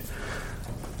drainage?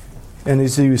 And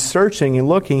as he was searching and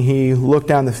looking, he looked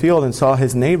down the field and saw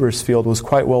his neighbor's field was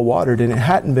quite well watered, and it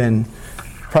hadn't been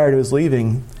prior to his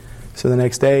leaving. So the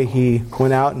next day he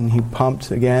went out and he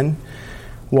pumped again,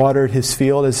 watered his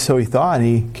field as so he thought. And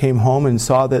he came home and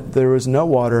saw that there was no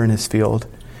water in his field.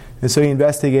 And so he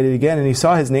investigated again, and he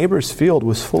saw his neighbor's field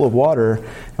was full of water.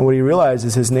 And what he realized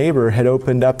is his neighbor had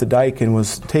opened up the dike and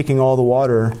was taking all the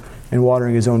water and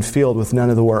watering his own field with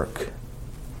none of the work.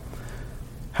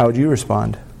 How would you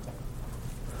respond?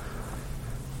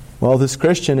 Well, this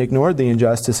Christian ignored the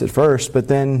injustice at first, but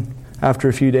then after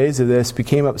a few days of this,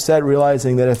 became upset,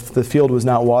 realizing that if the field was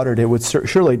not watered, it would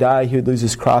surely die. He would lose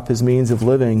his crop, his means of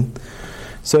living.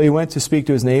 So he went to speak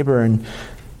to his neighbor and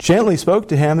gently spoke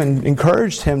to him and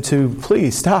encouraged him to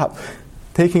please stop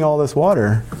taking all this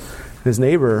water. His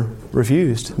neighbor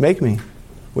refused. Make me.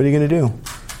 What are you going to do?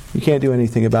 You can't do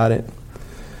anything about it.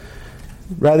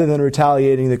 Rather than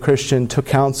retaliating, the Christian took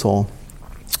counsel.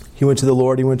 He went to the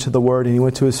Lord, he went to the Word, and he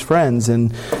went to his friends. And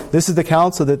this is the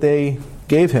counsel that they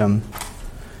gave him.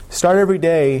 Start every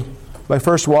day by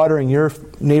first watering your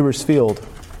neighbor's field.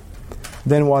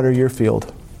 Then water your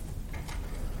field.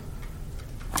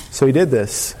 So he did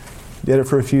this. Did it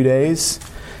for a few days.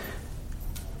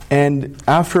 And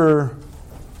after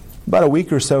about a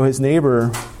week or so, his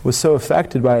neighbor was so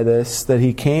affected by this that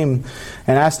he came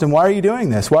and asked him, why are you doing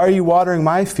this? Why are you watering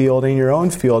my field and your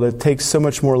own field? It takes so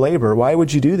much more labor. Why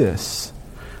would you do this?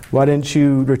 Why didn't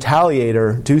you retaliate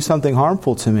or do something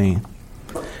harmful to me?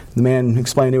 The man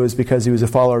explained it was because he was a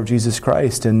follower of Jesus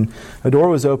Christ, and a door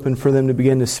was opened for them to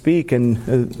begin to speak, and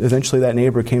eventually that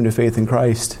neighbor came to faith in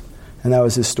Christ, and that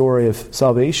was his story of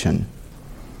salvation.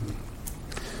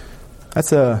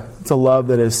 That's a love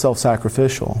that is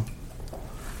self-sacrificial.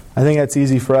 I think that's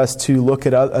easy for us to look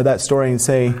at that story and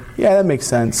say, yeah, that makes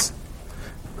sense.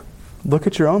 Look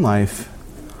at your own life.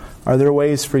 Are there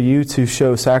ways for you to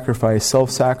show sacrifice,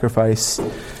 self-sacrifice,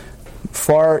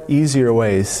 far easier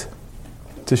ways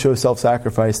to show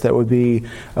self-sacrifice that would be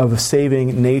of a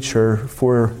saving nature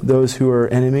for those who are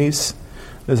enemies?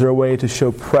 Is there a way to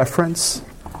show preference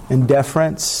and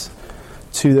deference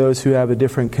to those who have a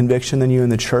different conviction than you in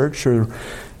the church? Or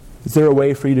is there a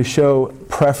way for you to show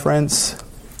preference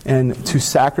and to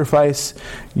sacrifice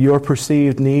your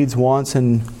perceived needs, wants,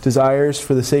 and desires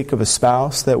for the sake of a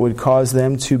spouse that would cause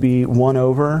them to be won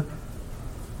over?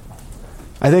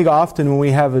 I think often when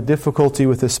we have a difficulty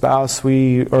with a spouse,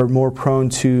 we are more prone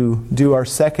to do our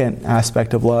second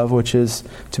aspect of love, which is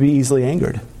to be easily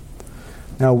angered.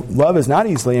 Now, love is not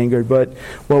easily angered, but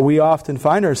what we often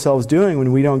find ourselves doing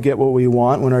when we don't get what we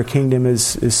want, when our kingdom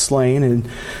is slain, and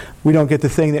we don't get the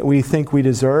thing that we think we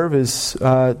deserve, is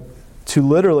to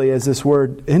literally, as this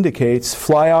word indicates,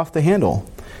 fly off the handle.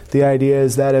 The idea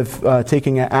is that of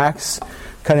taking an axe,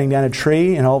 cutting down a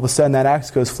tree, and all of a sudden that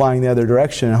axe goes flying the other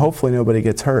direction, and hopefully nobody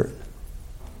gets hurt.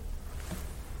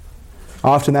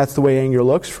 Often that's the way anger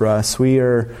looks for us. We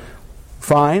are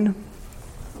fine,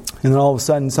 and then all of a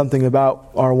sudden something about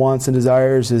our wants and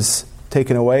desires is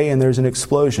taken away, and there's an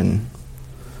explosion.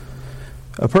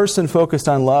 A person focused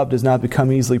on love does not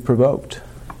become easily provoked.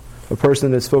 A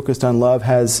person that's focused on love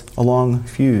has a long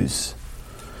fuse.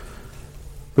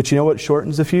 But you know what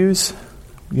shortens the fuse?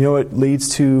 You know what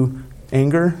leads to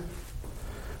anger?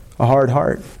 A hard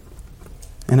heart.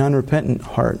 An unrepentant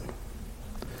heart.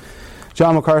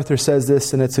 John MacArthur says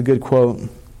this, and it's a good quote.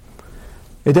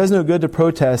 It does no good to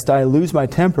protest. I lose my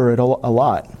temper a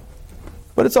lot.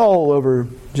 But it's all over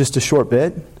just a short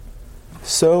bit.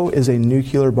 So is a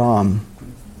nuclear bomb.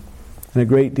 And a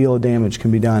great deal of damage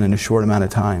can be done in a short amount of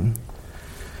time.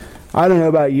 I don't know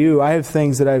about you. I have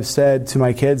things that I've said to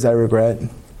my kids I regret.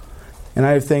 And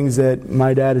I have things that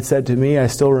my dad had said to me I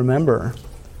still remember.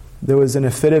 There was in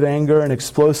a fit of anger, an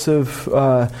explosive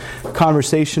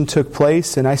conversation took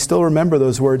place, and I still remember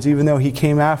those words, even though he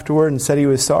came afterward and said he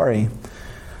was sorry.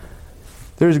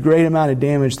 There's a great amount of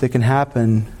damage that can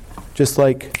happen just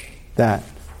like that.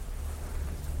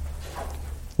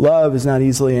 Love is not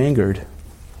easily angered.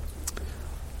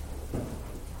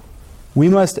 We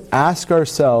must ask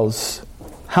ourselves,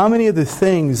 how many of the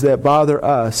things that bother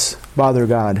us bother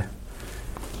God?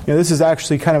 This is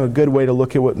actually kind of a good way to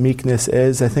look at what meekness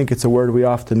is. I think it's a word we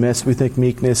often miss. We think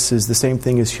meekness is the same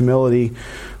thing as humility.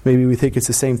 Maybe we think it's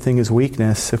the same thing as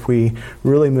weakness if we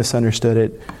really misunderstood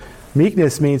it.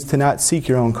 Meekness means to not seek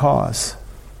your own cause.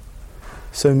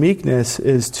 So meekness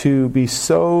is to be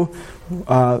so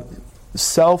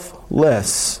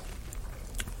selfless,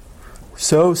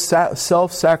 so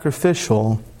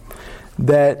self-sacrificial,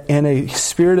 that in a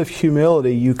spirit of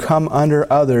humility you come under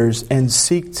others and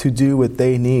seek to do what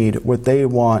they need, what they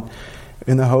want,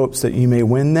 in the hopes that you may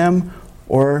win them,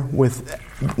 or with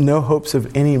no hopes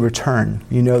of any return.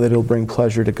 You know that it'll bring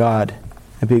pleasure to God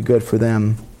and be good for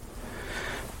them.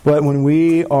 But when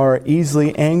we are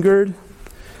easily angered,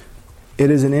 it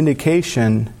is an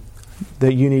indication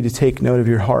that you need to take note of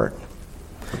your heart.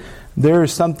 There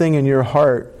is something in your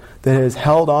heart that has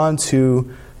held on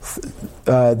to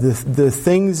the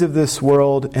things of this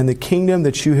world and the kingdom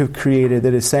that you have created,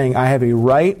 that is saying, I have a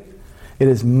right, it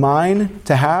is mine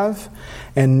to have,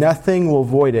 and nothing will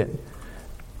void it.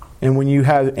 And when you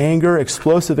have anger,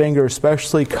 explosive anger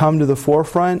especially, come to the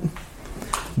forefront,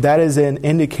 that is an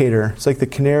indicator. It's like the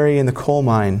canary in the coal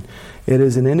mine. It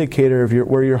is an indicator of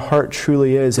where your heart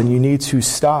truly is, and you need to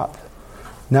stop.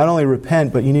 Not only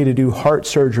repent, but you need to do heart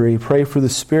surgery. Pray for the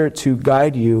Spirit to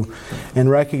guide you in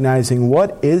recognizing,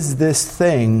 what is this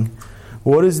thing?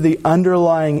 What is the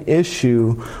underlying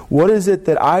issue? What is it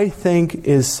that I think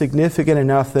is significant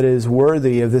enough that is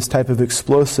worthy of this type of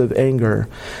explosive anger?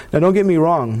 Now, don't get me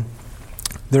wrong.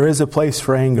 There is a place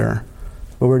for anger,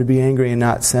 but we're to be angry and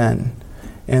not sin.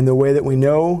 And the way that we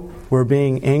know we're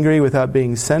being angry without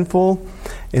being sinful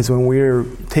is when we're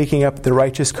taking up the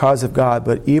righteous cause of God.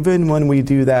 But even when we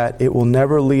do that, it will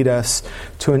never lead us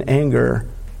to an anger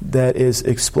that is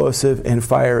explosive and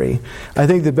fiery. I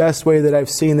think the best way that I've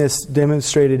seen this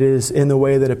demonstrated is in the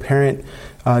way that a parent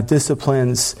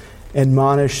disciplines,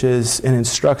 admonishes, and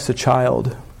instructs a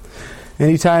child.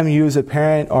 Anytime you as a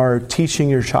parent are teaching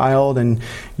your child and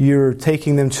you're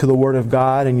taking them to the Word of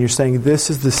God and you're saying, this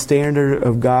is the standard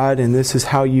of God and this is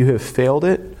how you have failed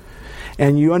it,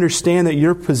 and you understand that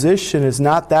your position is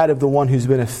not that of the one who's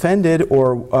been offended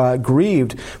or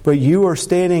grieved, but you are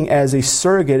standing as a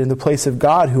surrogate in the place of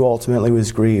God who ultimately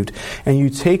was grieved. And you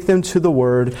take them to the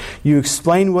Word, you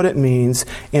explain what it means,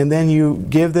 and then you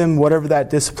give them whatever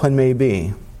that discipline may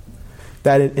be.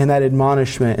 That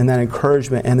admonishment and that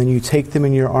encouragement, and then you take them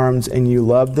in your arms and you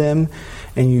love them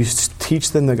and you teach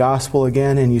them the gospel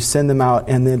again and you send them out,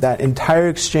 and then that entire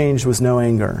exchange was no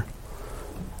anger.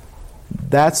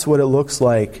 That's what it looks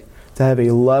like to have a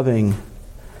loving,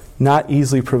 not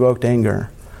easily provoked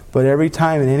anger. But every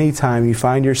time and any time you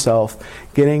find yourself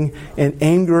getting an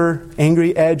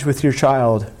angry edge with your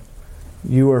child,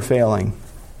 you are failing.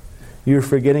 You're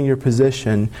forgetting your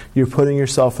position. You're putting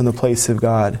yourself in the place of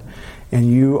God. And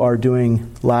you are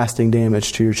doing lasting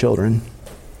damage to your children.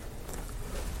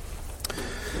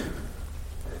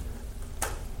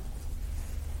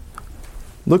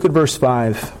 Look at verse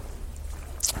 5.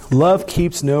 Love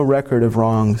keeps no record of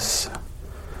wrongs.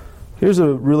 Here's a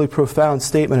really profound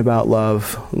statement about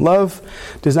love. Love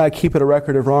does not keep a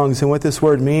record of wrongs. And what this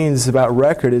word means about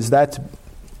record is that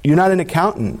you're not an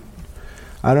accountant.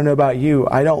 I don't know about you.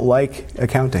 I don't like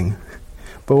accounting.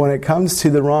 But when it comes to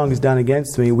the wrongs done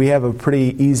against me, we have a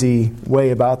pretty easy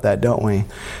way about that, don't we?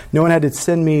 No one had to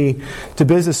send me to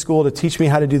business school to teach me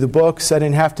how to do the books. I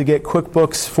didn't have to get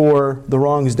QuickBooks for the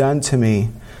wrongs done to me.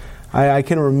 I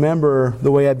can remember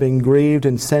the way I've been grieved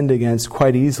and sinned against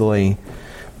quite easily.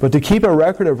 But to keep a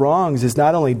record of wrongs is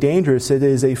not only dangerous, it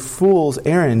is a fool's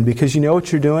errand, because you know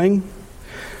what you're doing?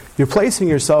 You're placing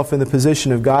yourself in the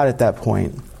position of God at that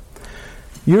point.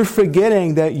 You're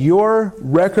forgetting that your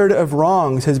record of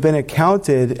wrongs has been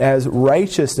accounted as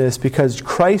righteousness because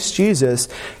Christ Jesus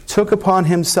took upon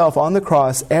Himself on the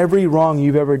cross every wrong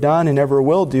you've ever done and ever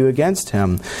will do against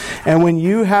Him. And when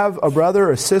you have a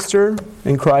brother or sister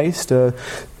in Christ, a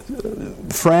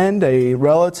friend, a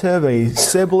relative, a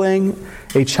sibling,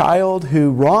 a child who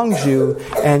wrongs you,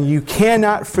 and you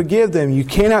cannot forgive them, you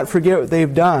cannot forget what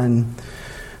they've done,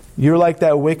 you're like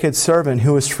that wicked servant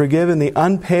who was forgiven the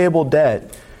unpayable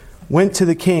debt, went to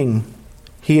the king.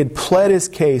 He had pled his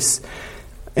case.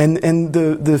 And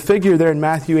the figure there in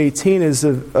Matthew 18 is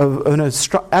of an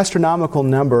astronomical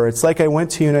number. It's like I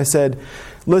went to you and I said,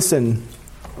 listen,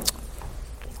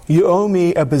 you owe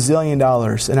me $1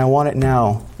 bazillion and I want it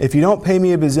now. If you don't pay me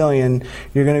 $1 bazillion,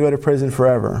 you're going to go to prison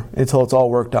forever until it's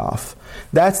all worked off.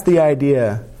 That's the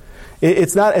idea.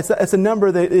 It's a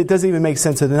number that it doesn't even make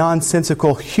sense. It's a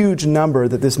nonsensical, huge number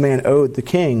that this man owed the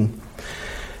king.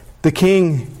 The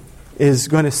king is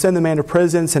going to send the man to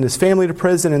prison, send his family to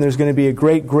prison, and there's going to be a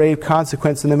great grave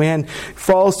consequence. And the man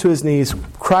falls to his knees,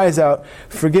 cries out,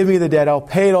 "Forgive me the debt, I'll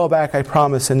pay it all back, I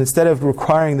promise." And instead of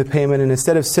requiring the payment and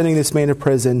instead of sending this man to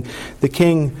prison, the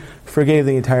king forgave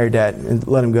the entire debt and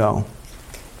let him go.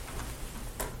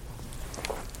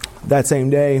 That same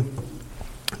day,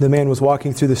 the man was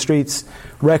walking through the streets,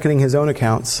 reckoning his own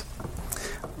accounts,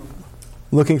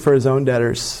 looking for his own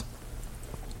debtors.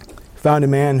 Found a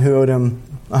man who owed him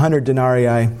 100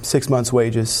 denarii, 6 months'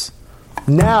 wages.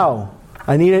 "Now!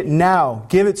 I need it now!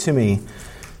 Give it to me!"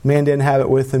 Man didn't have it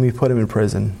with him. He put him in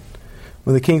prison.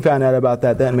 When the king found out about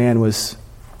that, that man was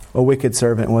a wicked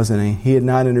servant, wasn't he? He had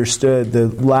not understood the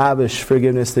lavish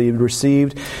forgiveness that he had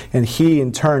received, and he,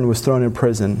 in turn, was thrown in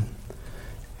prison.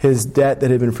 His debt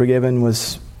that had been forgiven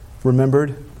was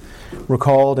remembered,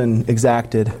 recalled, and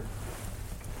exacted.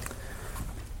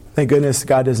 Thank goodness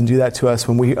God doesn't do that to us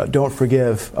when we don't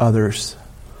forgive others.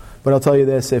 But I'll tell you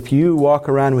this, if you walk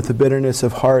around with the bitterness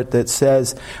of heart that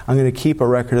says, "I'm going to keep a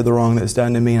record of the wrong that's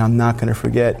done to me and I'm not going to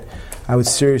forget," I would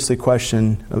seriously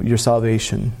question your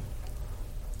salvation.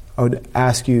 I would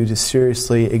ask you to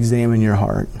seriously examine your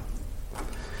heart.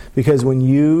 Because when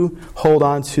you hold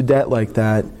on to debt like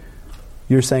that,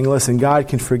 you're saying, "Listen, God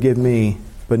can forgive me,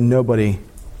 but nobody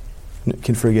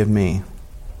can forgive me."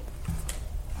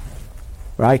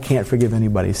 Or I can't forgive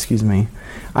anybody,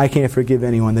 I can't forgive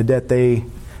anyone. The debt they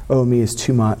owe me is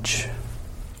too much.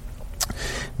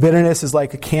 Bitterness is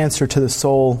like a cancer to the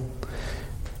soul.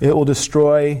 It will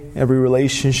destroy every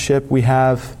relationship we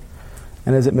have.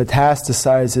 And as it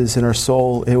metastasizes in our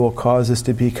soul, it will cause us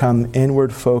to become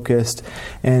inward focused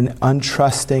and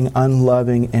untrusting,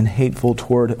 unloving, and hateful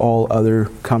toward all other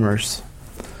comers.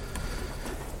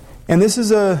 And this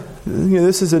is a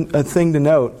thing to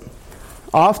note.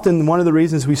 Often one of the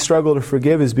reasons we struggle to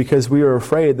forgive is because we are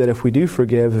afraid that if we do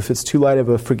forgive, if it's too light of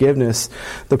a forgiveness,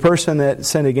 the person that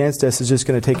sinned against us is just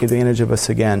going to take advantage of us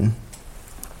again.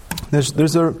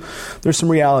 There's some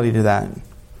reality to that.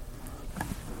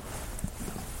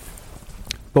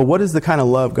 But what is the kind of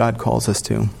love God calls us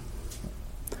to?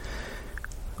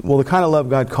 Well, the kind of love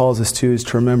God calls us to is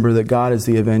to remember that God is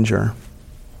the avenger.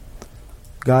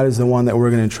 God is the one that we're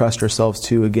going to entrust ourselves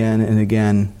to again and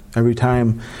again. Every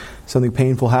time something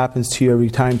painful happens to you, every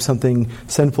time something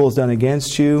sinful is done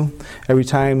against you, every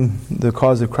time the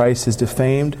cause of Christ is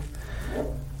defamed,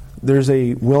 there's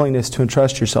a willingness to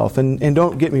entrust yourself. And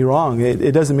don't get me wrong,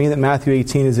 it doesn't mean that Matthew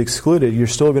 18 is excluded. You're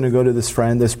still going to go to this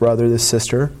friend, this brother, this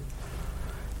sister.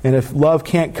 And if love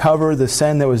can't cover the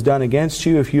sin that was done against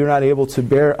you, if you're not able to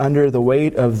bear under the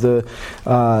weight of the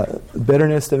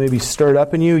bitterness that may be stirred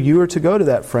up in you, you are to go to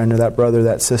that friend or that brother,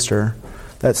 that sister,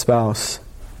 that spouse,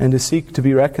 and to seek to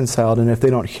be reconciled. And if they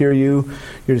don't hear you,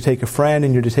 you're to take a friend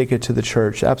and you're to take it to the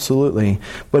church. Absolutely.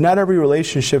 But not every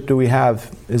relationship do we have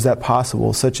is that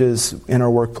possible, such as in our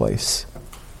workplace.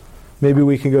 Maybe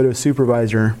we can go to a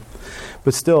supervisor,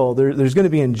 but still, there's going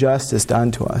to be injustice done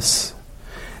to us.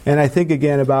 And I think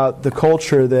again about the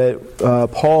culture that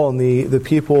Paul and the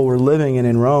people were living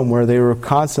in Rome, where they were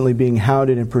constantly being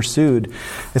hounded and pursued.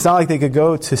 It's not like they could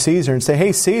go to Caesar and say,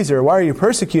 "Hey, Caesar, why are you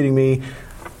persecuting me?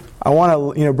 I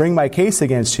want to bring my case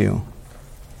against you.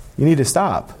 You need to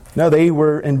stop." No, they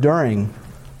were enduring.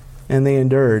 And they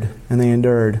endured. And they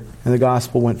endured. And the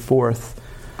gospel went forth.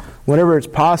 Whenever it's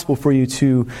possible for you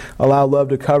to allow love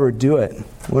to cover, do it.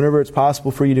 Whenever it's possible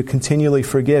for you to continually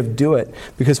forgive, do it.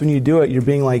 Because when you do it, you're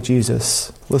being like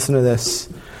Jesus. Listen to this.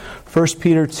 1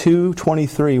 Peter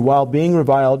 2:23, while being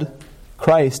reviled,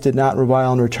 Christ did not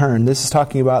revile in return. This is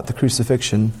talking about the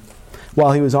crucifixion.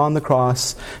 While he was on the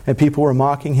cross and people were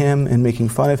mocking him and making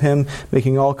fun of him,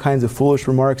 making all kinds of foolish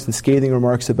remarks and scathing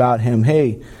remarks about him.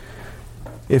 "Hey,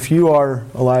 if you are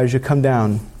Elijah, come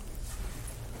down."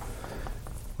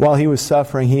 While he was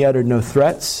suffering, he uttered no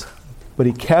threats, but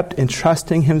he kept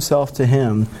entrusting himself to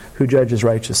him who judges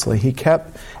righteously. He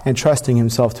kept entrusting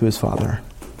himself to his Father.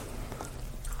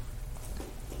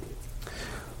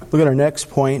 Look at our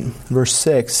next point, verse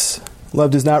 6.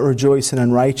 Love does not rejoice in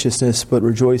unrighteousness, but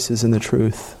rejoices in the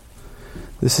truth.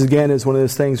 This again is one of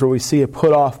those things where we see a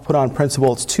put on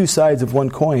principle. It's two sides of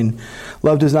one coin.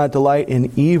 Love does not delight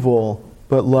in evil,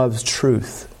 but loves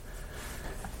truth.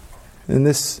 And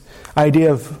this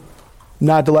idea of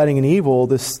not delighting in evil,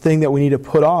 this thing that we need to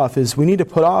put off, is we need to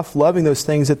put off loving those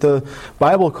things that the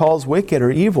Bible calls wicked or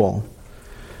evil.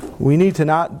 We need to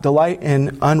not delight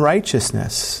in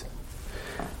unrighteousness.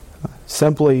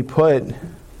 Simply put,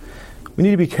 we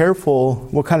need to be careful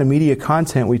what kind of media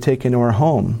content we take into our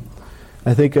home.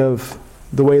 I think of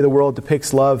the way the world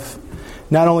depicts love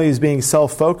not only as being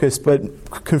self-focused, but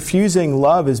confusing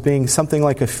love as being something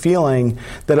like a feeling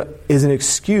that is an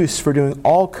excuse for doing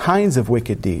all kinds of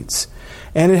wicked deeds.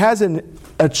 And it has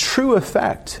a true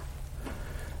effect.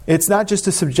 It's not just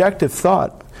a subjective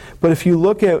thought. But if you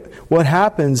look at what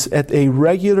happens at a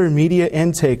regular media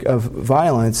intake of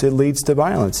violence, it leads to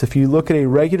violence. If you look at a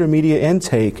regular media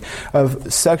intake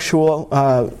of sexual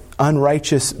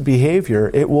unrighteous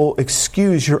behavior, it will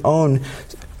excuse your own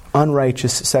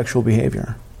unrighteous sexual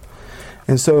behavior.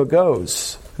 And so it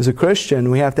goes. As a Christian,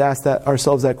 we have to ask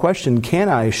ourselves that question: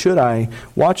 should I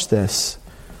watch this?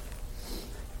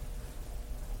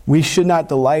 We should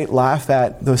not laugh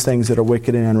at those things that are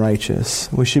wicked and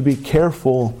unrighteous. We should be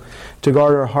careful to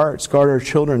guard our hearts, guard our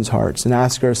children's hearts, and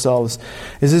ask ourselves,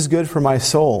 is this good for my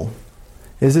soul?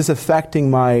 Is this affecting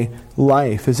my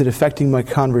life? Is it affecting my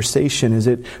conversation? Is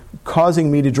it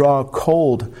causing me to draw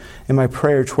cold in my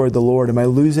prayer toward the Lord? Am I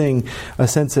losing a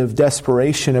sense of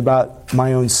desperation about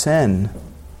my own sin?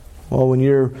 Well, when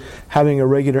you're having a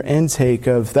regular intake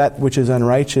of that which is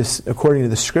unrighteous according to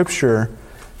the Scripture,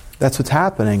 that's what's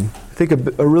happening. I think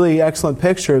a really excellent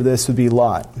picture of this would be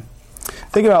Lot.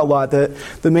 Think about Lot,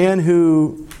 the man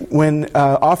who, when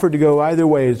offered to go either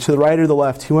way, to the right or the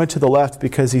left, he went to the left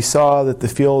because he saw that the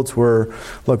fields were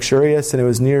luxurious and it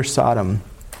was near Sodom.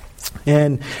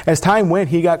 And as time went,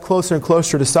 he got closer and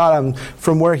closer to Sodom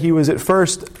from where he was at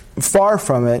first far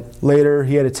from it. Later,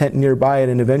 he had a tent nearby it,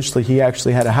 and eventually he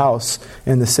actually had a house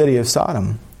in the city of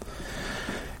Sodom.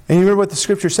 And you remember what the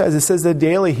Scripture says? It says that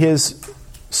daily his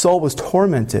soul was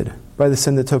tormented by the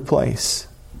sin that took place.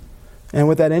 And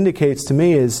what that indicates to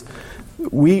me is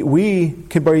we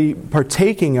can be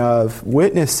partaking of,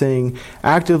 witnessing,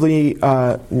 actively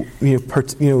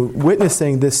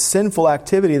witnessing this sinful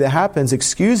activity that happens,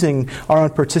 excusing our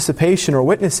own participation or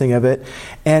witnessing of it,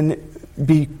 and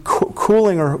be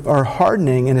cooling or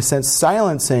hardening, in a sense,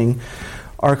 silencing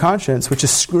our conscience, which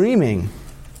is screaming,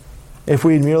 if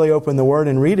we merely open the Word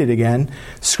and read it again,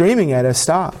 screaming at us,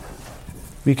 stop.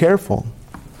 Be careful.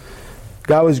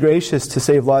 God was gracious to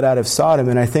save Lot out of Sodom,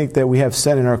 and I think that we have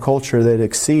sin in our culture that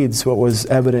exceeds what was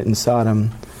evident in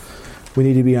Sodom. We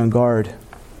need to be on guard.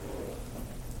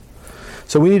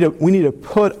 So we need to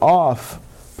put off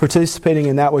participating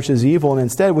in that which is evil, and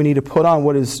instead we need to put on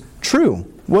what is true.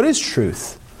 What is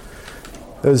truth?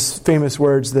 Those famous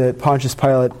words that Pontius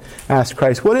Pilate asked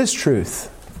Christ, what is truth?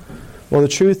 Well, the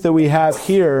truth that we have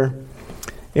here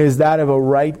is that of a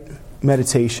right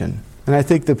meditation. And I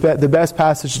think the best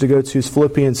passage to go to is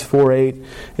Philippians 4:8.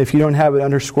 If you don't have it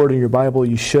underscored in your Bible,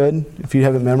 you should. If you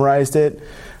haven't memorized it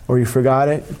or you forgot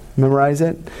it, memorize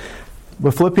it.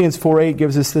 But Philippians 4:8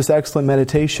 gives us this excellent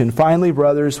meditation. Finally,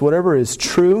 brothers, whatever is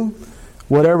true,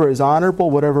 whatever is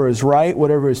honorable, whatever is right,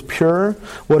 whatever is pure,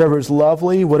 whatever is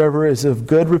lovely, whatever is of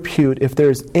good repute, if there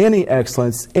is any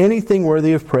excellence, anything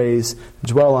worthy of praise,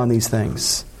 dwell on these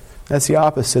things. That's the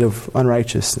opposite of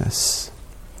unrighteousness.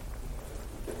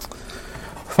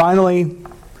 Finally,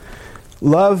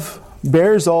 love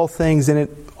bears all things and it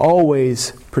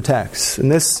always protects. And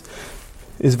this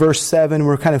is verse 7.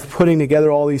 We're kind of putting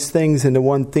together all these things into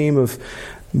one theme of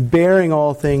bearing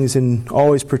all things and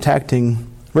always protecting.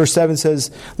 Verse 7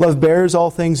 says, love bears all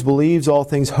things, believes all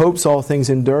things, hopes all things,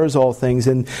 endures all things.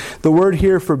 And the word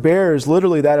here for bear is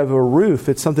literally that of a roof.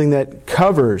 It's something that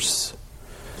covers.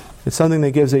 It's something that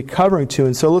gives a covering to.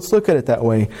 And so let's look at it that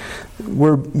way.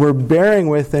 We're bearing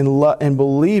with and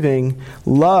believing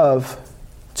love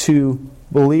to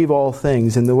believe all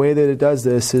things. And the way that it does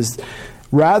this is,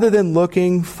 rather than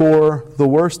looking for the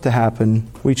worst to happen,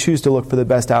 we choose to look for the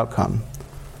best outcome.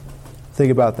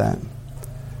 Think about that.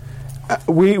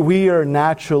 We are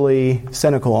naturally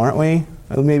cynical, aren't we?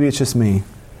 Maybe it's just me.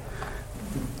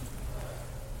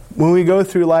 When we go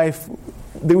through life,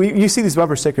 you see these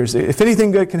bumper stickers. If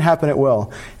anything good can happen, it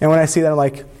will. And when I see that, I'm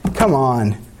like, come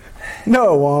on.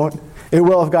 No, it won't. It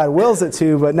will if God wills it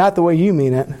to, but not the way you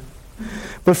mean it.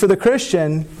 But for the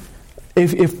Christian,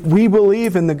 if we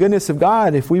believe in the goodness of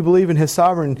God, if we believe in His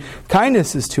sovereign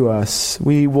kindnesses to us,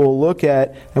 we will look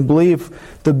at and believe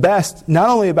the best, not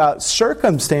only about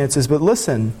circumstances, but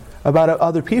listen, about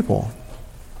other people.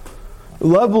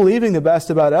 Love believing the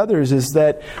best about others is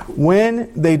that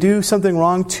when they do something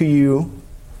wrong to you,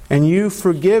 and you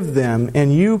forgive them,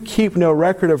 and you keep no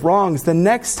record of wrongs, the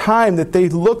next time that they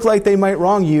look like they might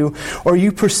wrong you, or you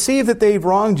perceive that they've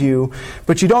wronged you,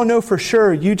 but you don't know for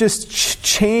sure, you just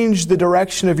change the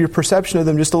direction of your perception of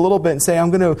them just a little bit and say,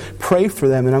 I'm going to pray for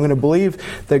them, and I'm going to believe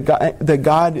that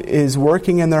God is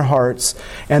working in their hearts,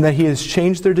 and that He has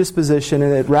changed their disposition,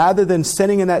 and that rather than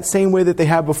sinning in that same way that they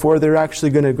have before, they're actually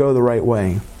going to go the right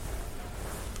way.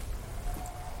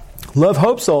 Love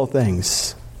hopes all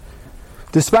things.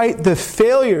 Despite the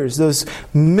failures, those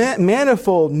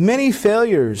manifold, many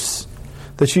failures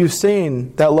that you've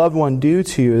seen that loved one do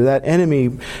to you, that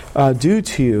enemy do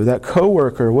to you, that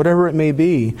coworker, whatever it may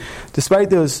be, despite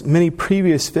those many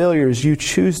previous failures, you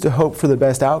choose to hope for the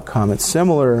best outcome. It's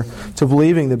similar to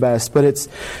believing the best, but it's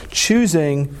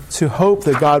choosing to hope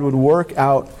that God would work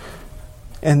out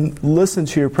and listen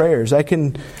to your prayers. I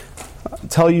can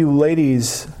tell you,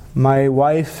 ladies, my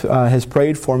wife has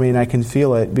prayed for me, and I can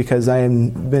feel it because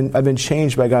I've been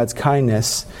changed by God's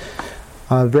kindness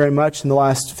very much in the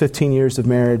last 15 years of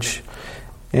marriage.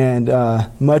 And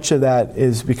much of that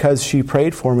is because she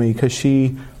prayed for me, because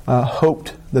she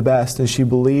hoped the best, and she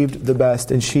believed the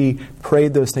best, and she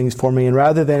prayed those things for me. And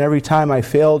rather than every time I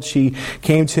failed, she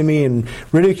came to me and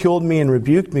ridiculed me and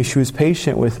rebuked me, she was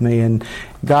patient with me. And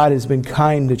God has been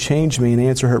kind to change me and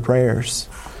answer her prayers.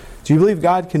 Do you believe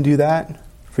God can do that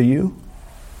for you?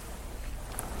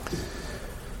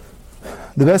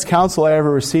 The best counsel I ever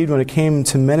received when it came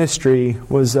to ministry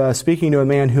was speaking to a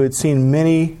man who had seen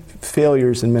many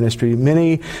failures in ministry,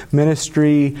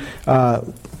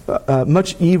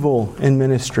 much evil in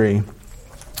ministry. And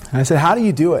I said, how do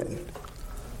you do it?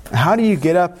 How do you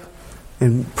get up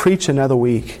and preach another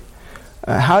week?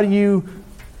 How do you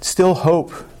still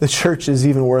hope the church is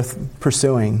even worth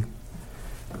pursuing?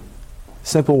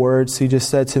 Simple words. He just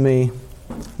said to me,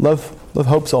 love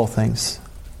hopes all things.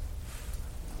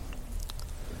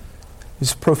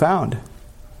 It's profound.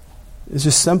 It's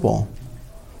just simple.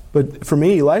 But for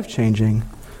me, life-changing.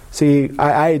 See,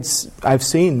 I've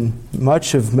seen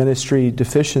much of ministry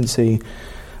deficiency,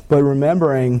 but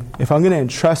remembering if I'm going to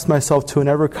entrust myself to an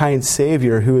ever-kind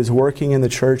Savior who is working in the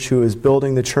church, who is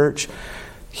building the church,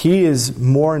 He is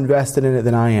more invested in it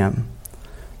than I am.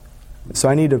 So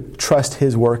I need to trust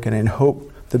His work in it and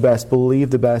hope the best, believe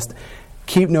the best,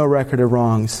 keep no record of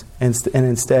wrongs, and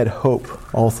instead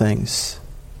hope all things.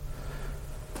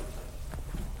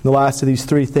 The last of these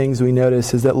three things we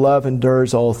notice is that love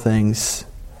endures all things.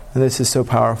 And this is so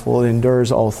powerful. It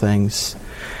endures all things.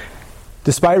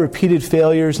 Despite repeated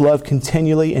failures, love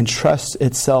continually entrusts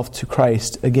itself to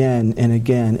Christ again and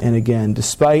again and again,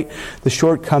 despite the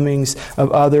shortcomings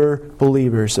of other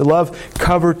believers. Love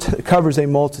covers a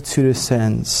multitude of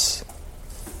sins.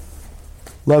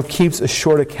 Love keeps a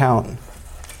short account.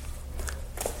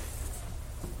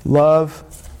 Love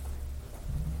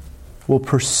will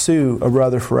pursue a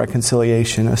brother for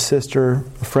reconciliation, a sister,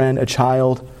 a friend, a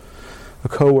child, a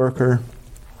co-worker,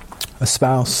 a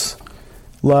spouse.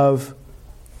 Love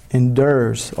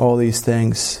endures all these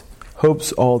things,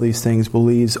 hopes all these things,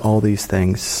 believes all these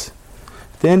things.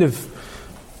 At the end of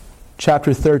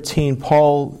chapter 13,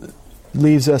 Paul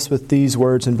leaves us with these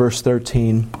words in verse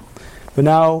 13. But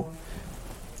now,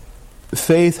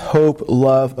 faith, hope,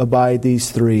 love abide,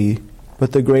 these three,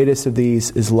 but the greatest of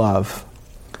these is love.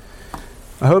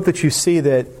 I hope that you see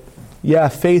that,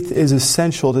 faith is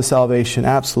essential to salvation,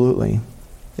 absolutely.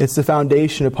 It's the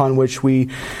foundation upon which we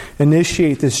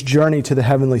initiate this journey to the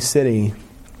heavenly city.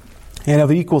 And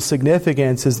of equal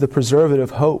significance is the preservative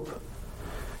hope.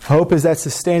 Hope is that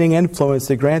sustaining influence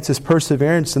that grants us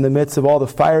perseverance in the midst of all the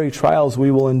fiery trials we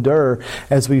will endure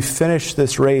as we finish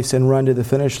this race and run to the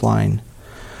finish line.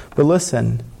 But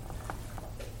listen,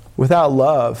 without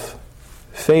love,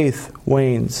 faith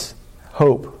wanes,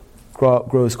 hope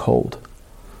grows cold.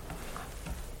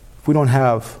 If we don't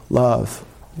have love,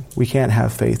 we can't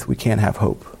have faith, we can't have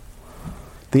hope.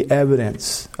 The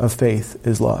evidence of faith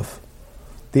is love.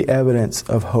 The evidence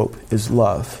of hope is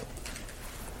love.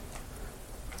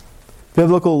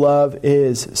 Biblical love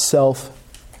is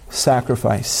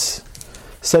self-sacrifice.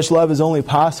 Such love is only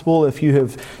possible if you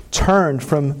have turned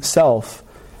from self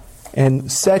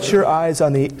and set your eyes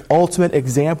on the ultimate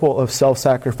example of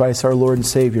self-sacrifice, our Lord and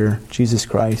Savior, Jesus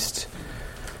Christ.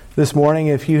 This morning,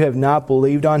 if you have not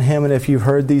believed on Him, and if you've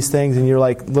heard these things and you're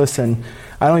like, listen,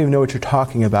 I don't even know what you're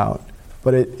talking about,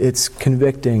 but it's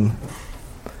convicting.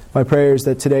 My prayer is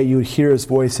that today you would hear His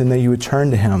voice and that you would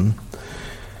turn to Him.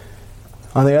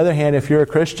 On the other hand, if you're a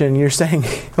Christian, you're saying,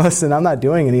 listen, I'm not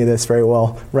doing any of this very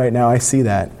well right now. I see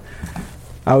that.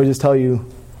 I would just tell you,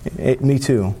 me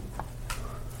too.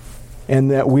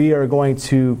 And that we are going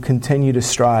to continue to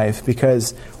strive,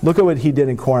 because look at what He did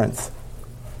in Corinth.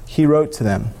 He wrote to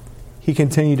them. He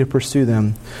continued to pursue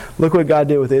them. Look what God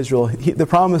did with Israel. The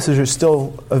promises are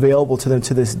still available to them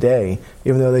to this day,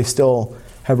 even though they still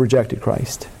have rejected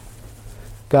Christ.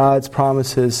 God's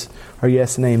promises are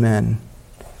yes and amen.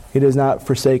 He does not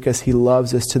forsake us. He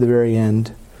loves us to the very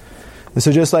end. And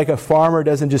so just like a farmer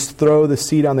doesn't just throw the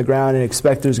seed on the ground and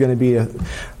expect there's going to be a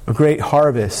great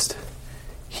harvest,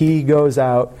 He goes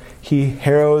out, He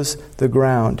harrows the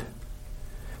ground,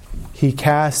 He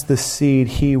casts the seed.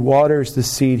 He waters the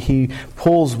seed. He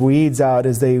pulls weeds out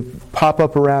as they pop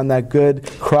up around that good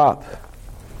crop.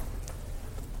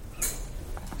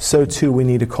 So too we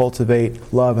need to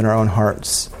cultivate love in our own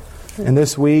hearts. And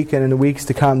this week and in the weeks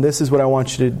to come, this is what I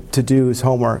want you to do as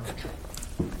homework.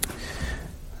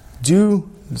 Do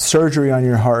surgery on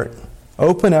your heart.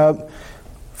 Open up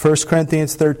 1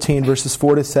 Corinthians 13, verses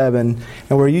 4 to 7,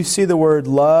 and where you see the word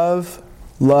love,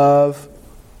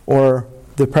 or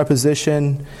the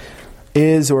preposition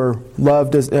is or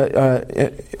love does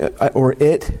or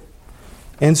it,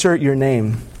 insert your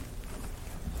name.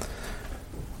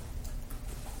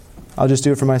 I'll just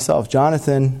do it for myself.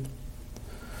 Jonathan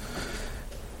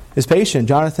is patient.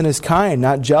 Jonathan is kind,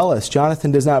 not jealous.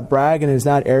 Jonathan does not brag and is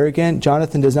not arrogant.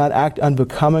 Jonathan does not act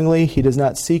unbecomingly. He does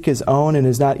not seek his own and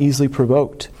is not easily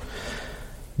provoked.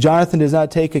 Jonathan does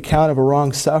not take account of a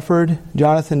wrong suffered.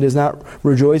 Jonathan does not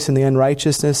rejoice in the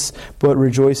unrighteousness, but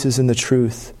rejoices in the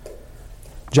truth.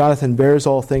 Jonathan bears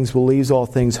all things, believes all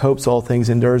things, hopes all things,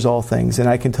 endures all things. And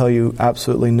I can tell you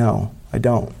absolutely no, I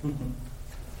don't.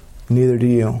 Neither do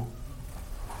you.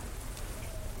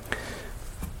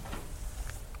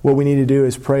 What we need to do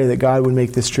is pray that God would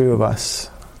make this true of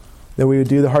us. That we would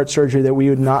do the heart surgery, that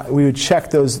we would check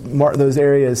those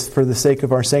areas for the sake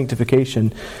of our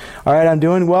sanctification. All right, I'm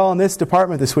doing well in this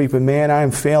department this week, but man, I am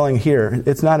failing here.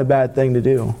 It's not a bad thing to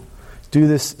do. Do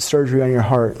this surgery on your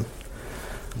heart.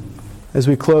 As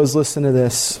we close, listen to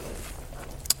this.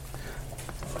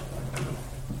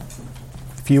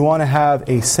 If you want to have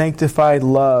a sanctified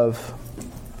love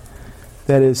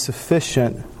that is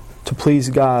sufficient to please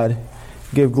God,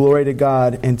 give glory to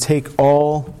God, and take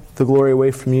all the glory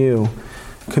away from you,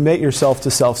 commit yourself to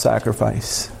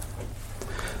self-sacrifice.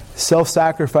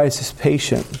 Self-sacrifice is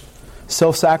patient.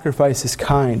 Self-sacrifice is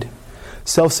kind.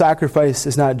 Self-sacrifice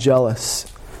is not jealous.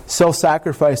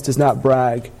 Self-sacrifice does not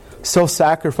brag.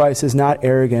 Self-sacrifice is not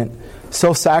arrogant.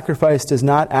 Self-sacrifice does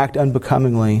not act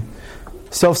unbecomingly.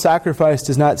 Self-sacrifice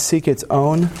does not seek its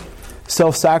own.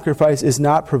 Self-sacrifice is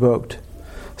not provoked.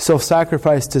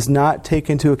 Self-sacrifice does not take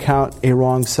into account a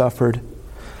wrong suffered.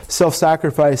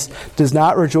 Self-sacrifice does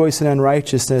not rejoice in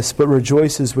unrighteousness, but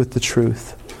rejoices with the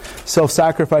truth.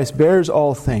 Self-sacrifice bears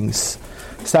all things.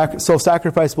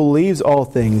 Self-sacrifice believes all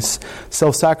things.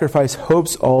 Self-sacrifice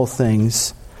hopes all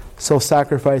things.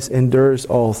 Self-sacrifice endures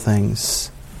all things.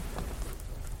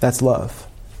 That's love.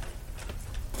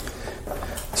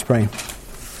 Let's pray.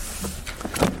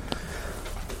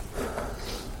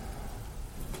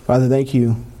 Father, thank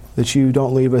you that you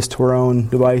don't leave us to our own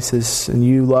devices, and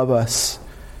you love us.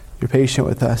 You're patient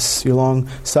with us. You're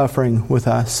long-suffering with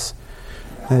us.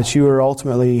 And that you are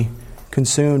ultimately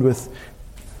consumed with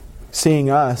seeing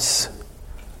us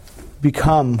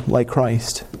become like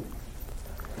Christ.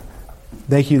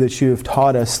 Thank you that you have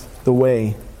taught us the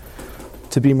way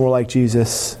to be more like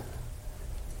Jesus.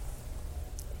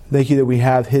 Thank you that we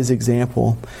have His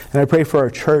example. And I pray for our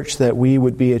church that we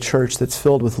would be a church that's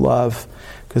filled with love,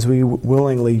 because we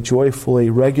willingly, joyfully,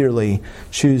 regularly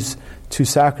choose to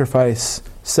sacrifice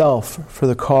self for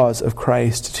the cause of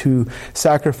Christ, to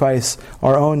sacrifice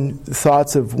our own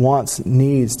thoughts of wants,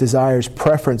 needs, desires,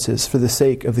 preferences for the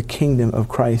sake of the kingdom of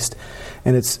Christ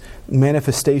and its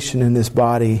manifestation in this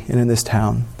body and in this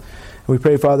town. And we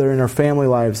pray, Father, in our family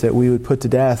lives that we would put to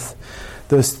death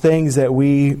those things that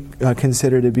we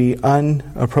consider to be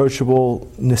unapproachable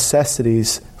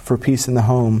necessities for peace in the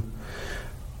home.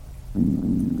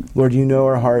 Lord, you know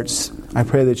our hearts. I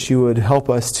pray that you would help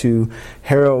us to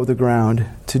harrow the ground,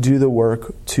 to do the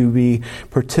work, to be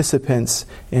participants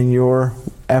in your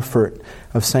effort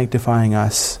of sanctifying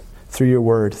us through your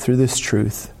word, through this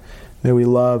truth. May we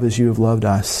love as you have loved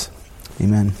us.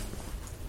 Amen.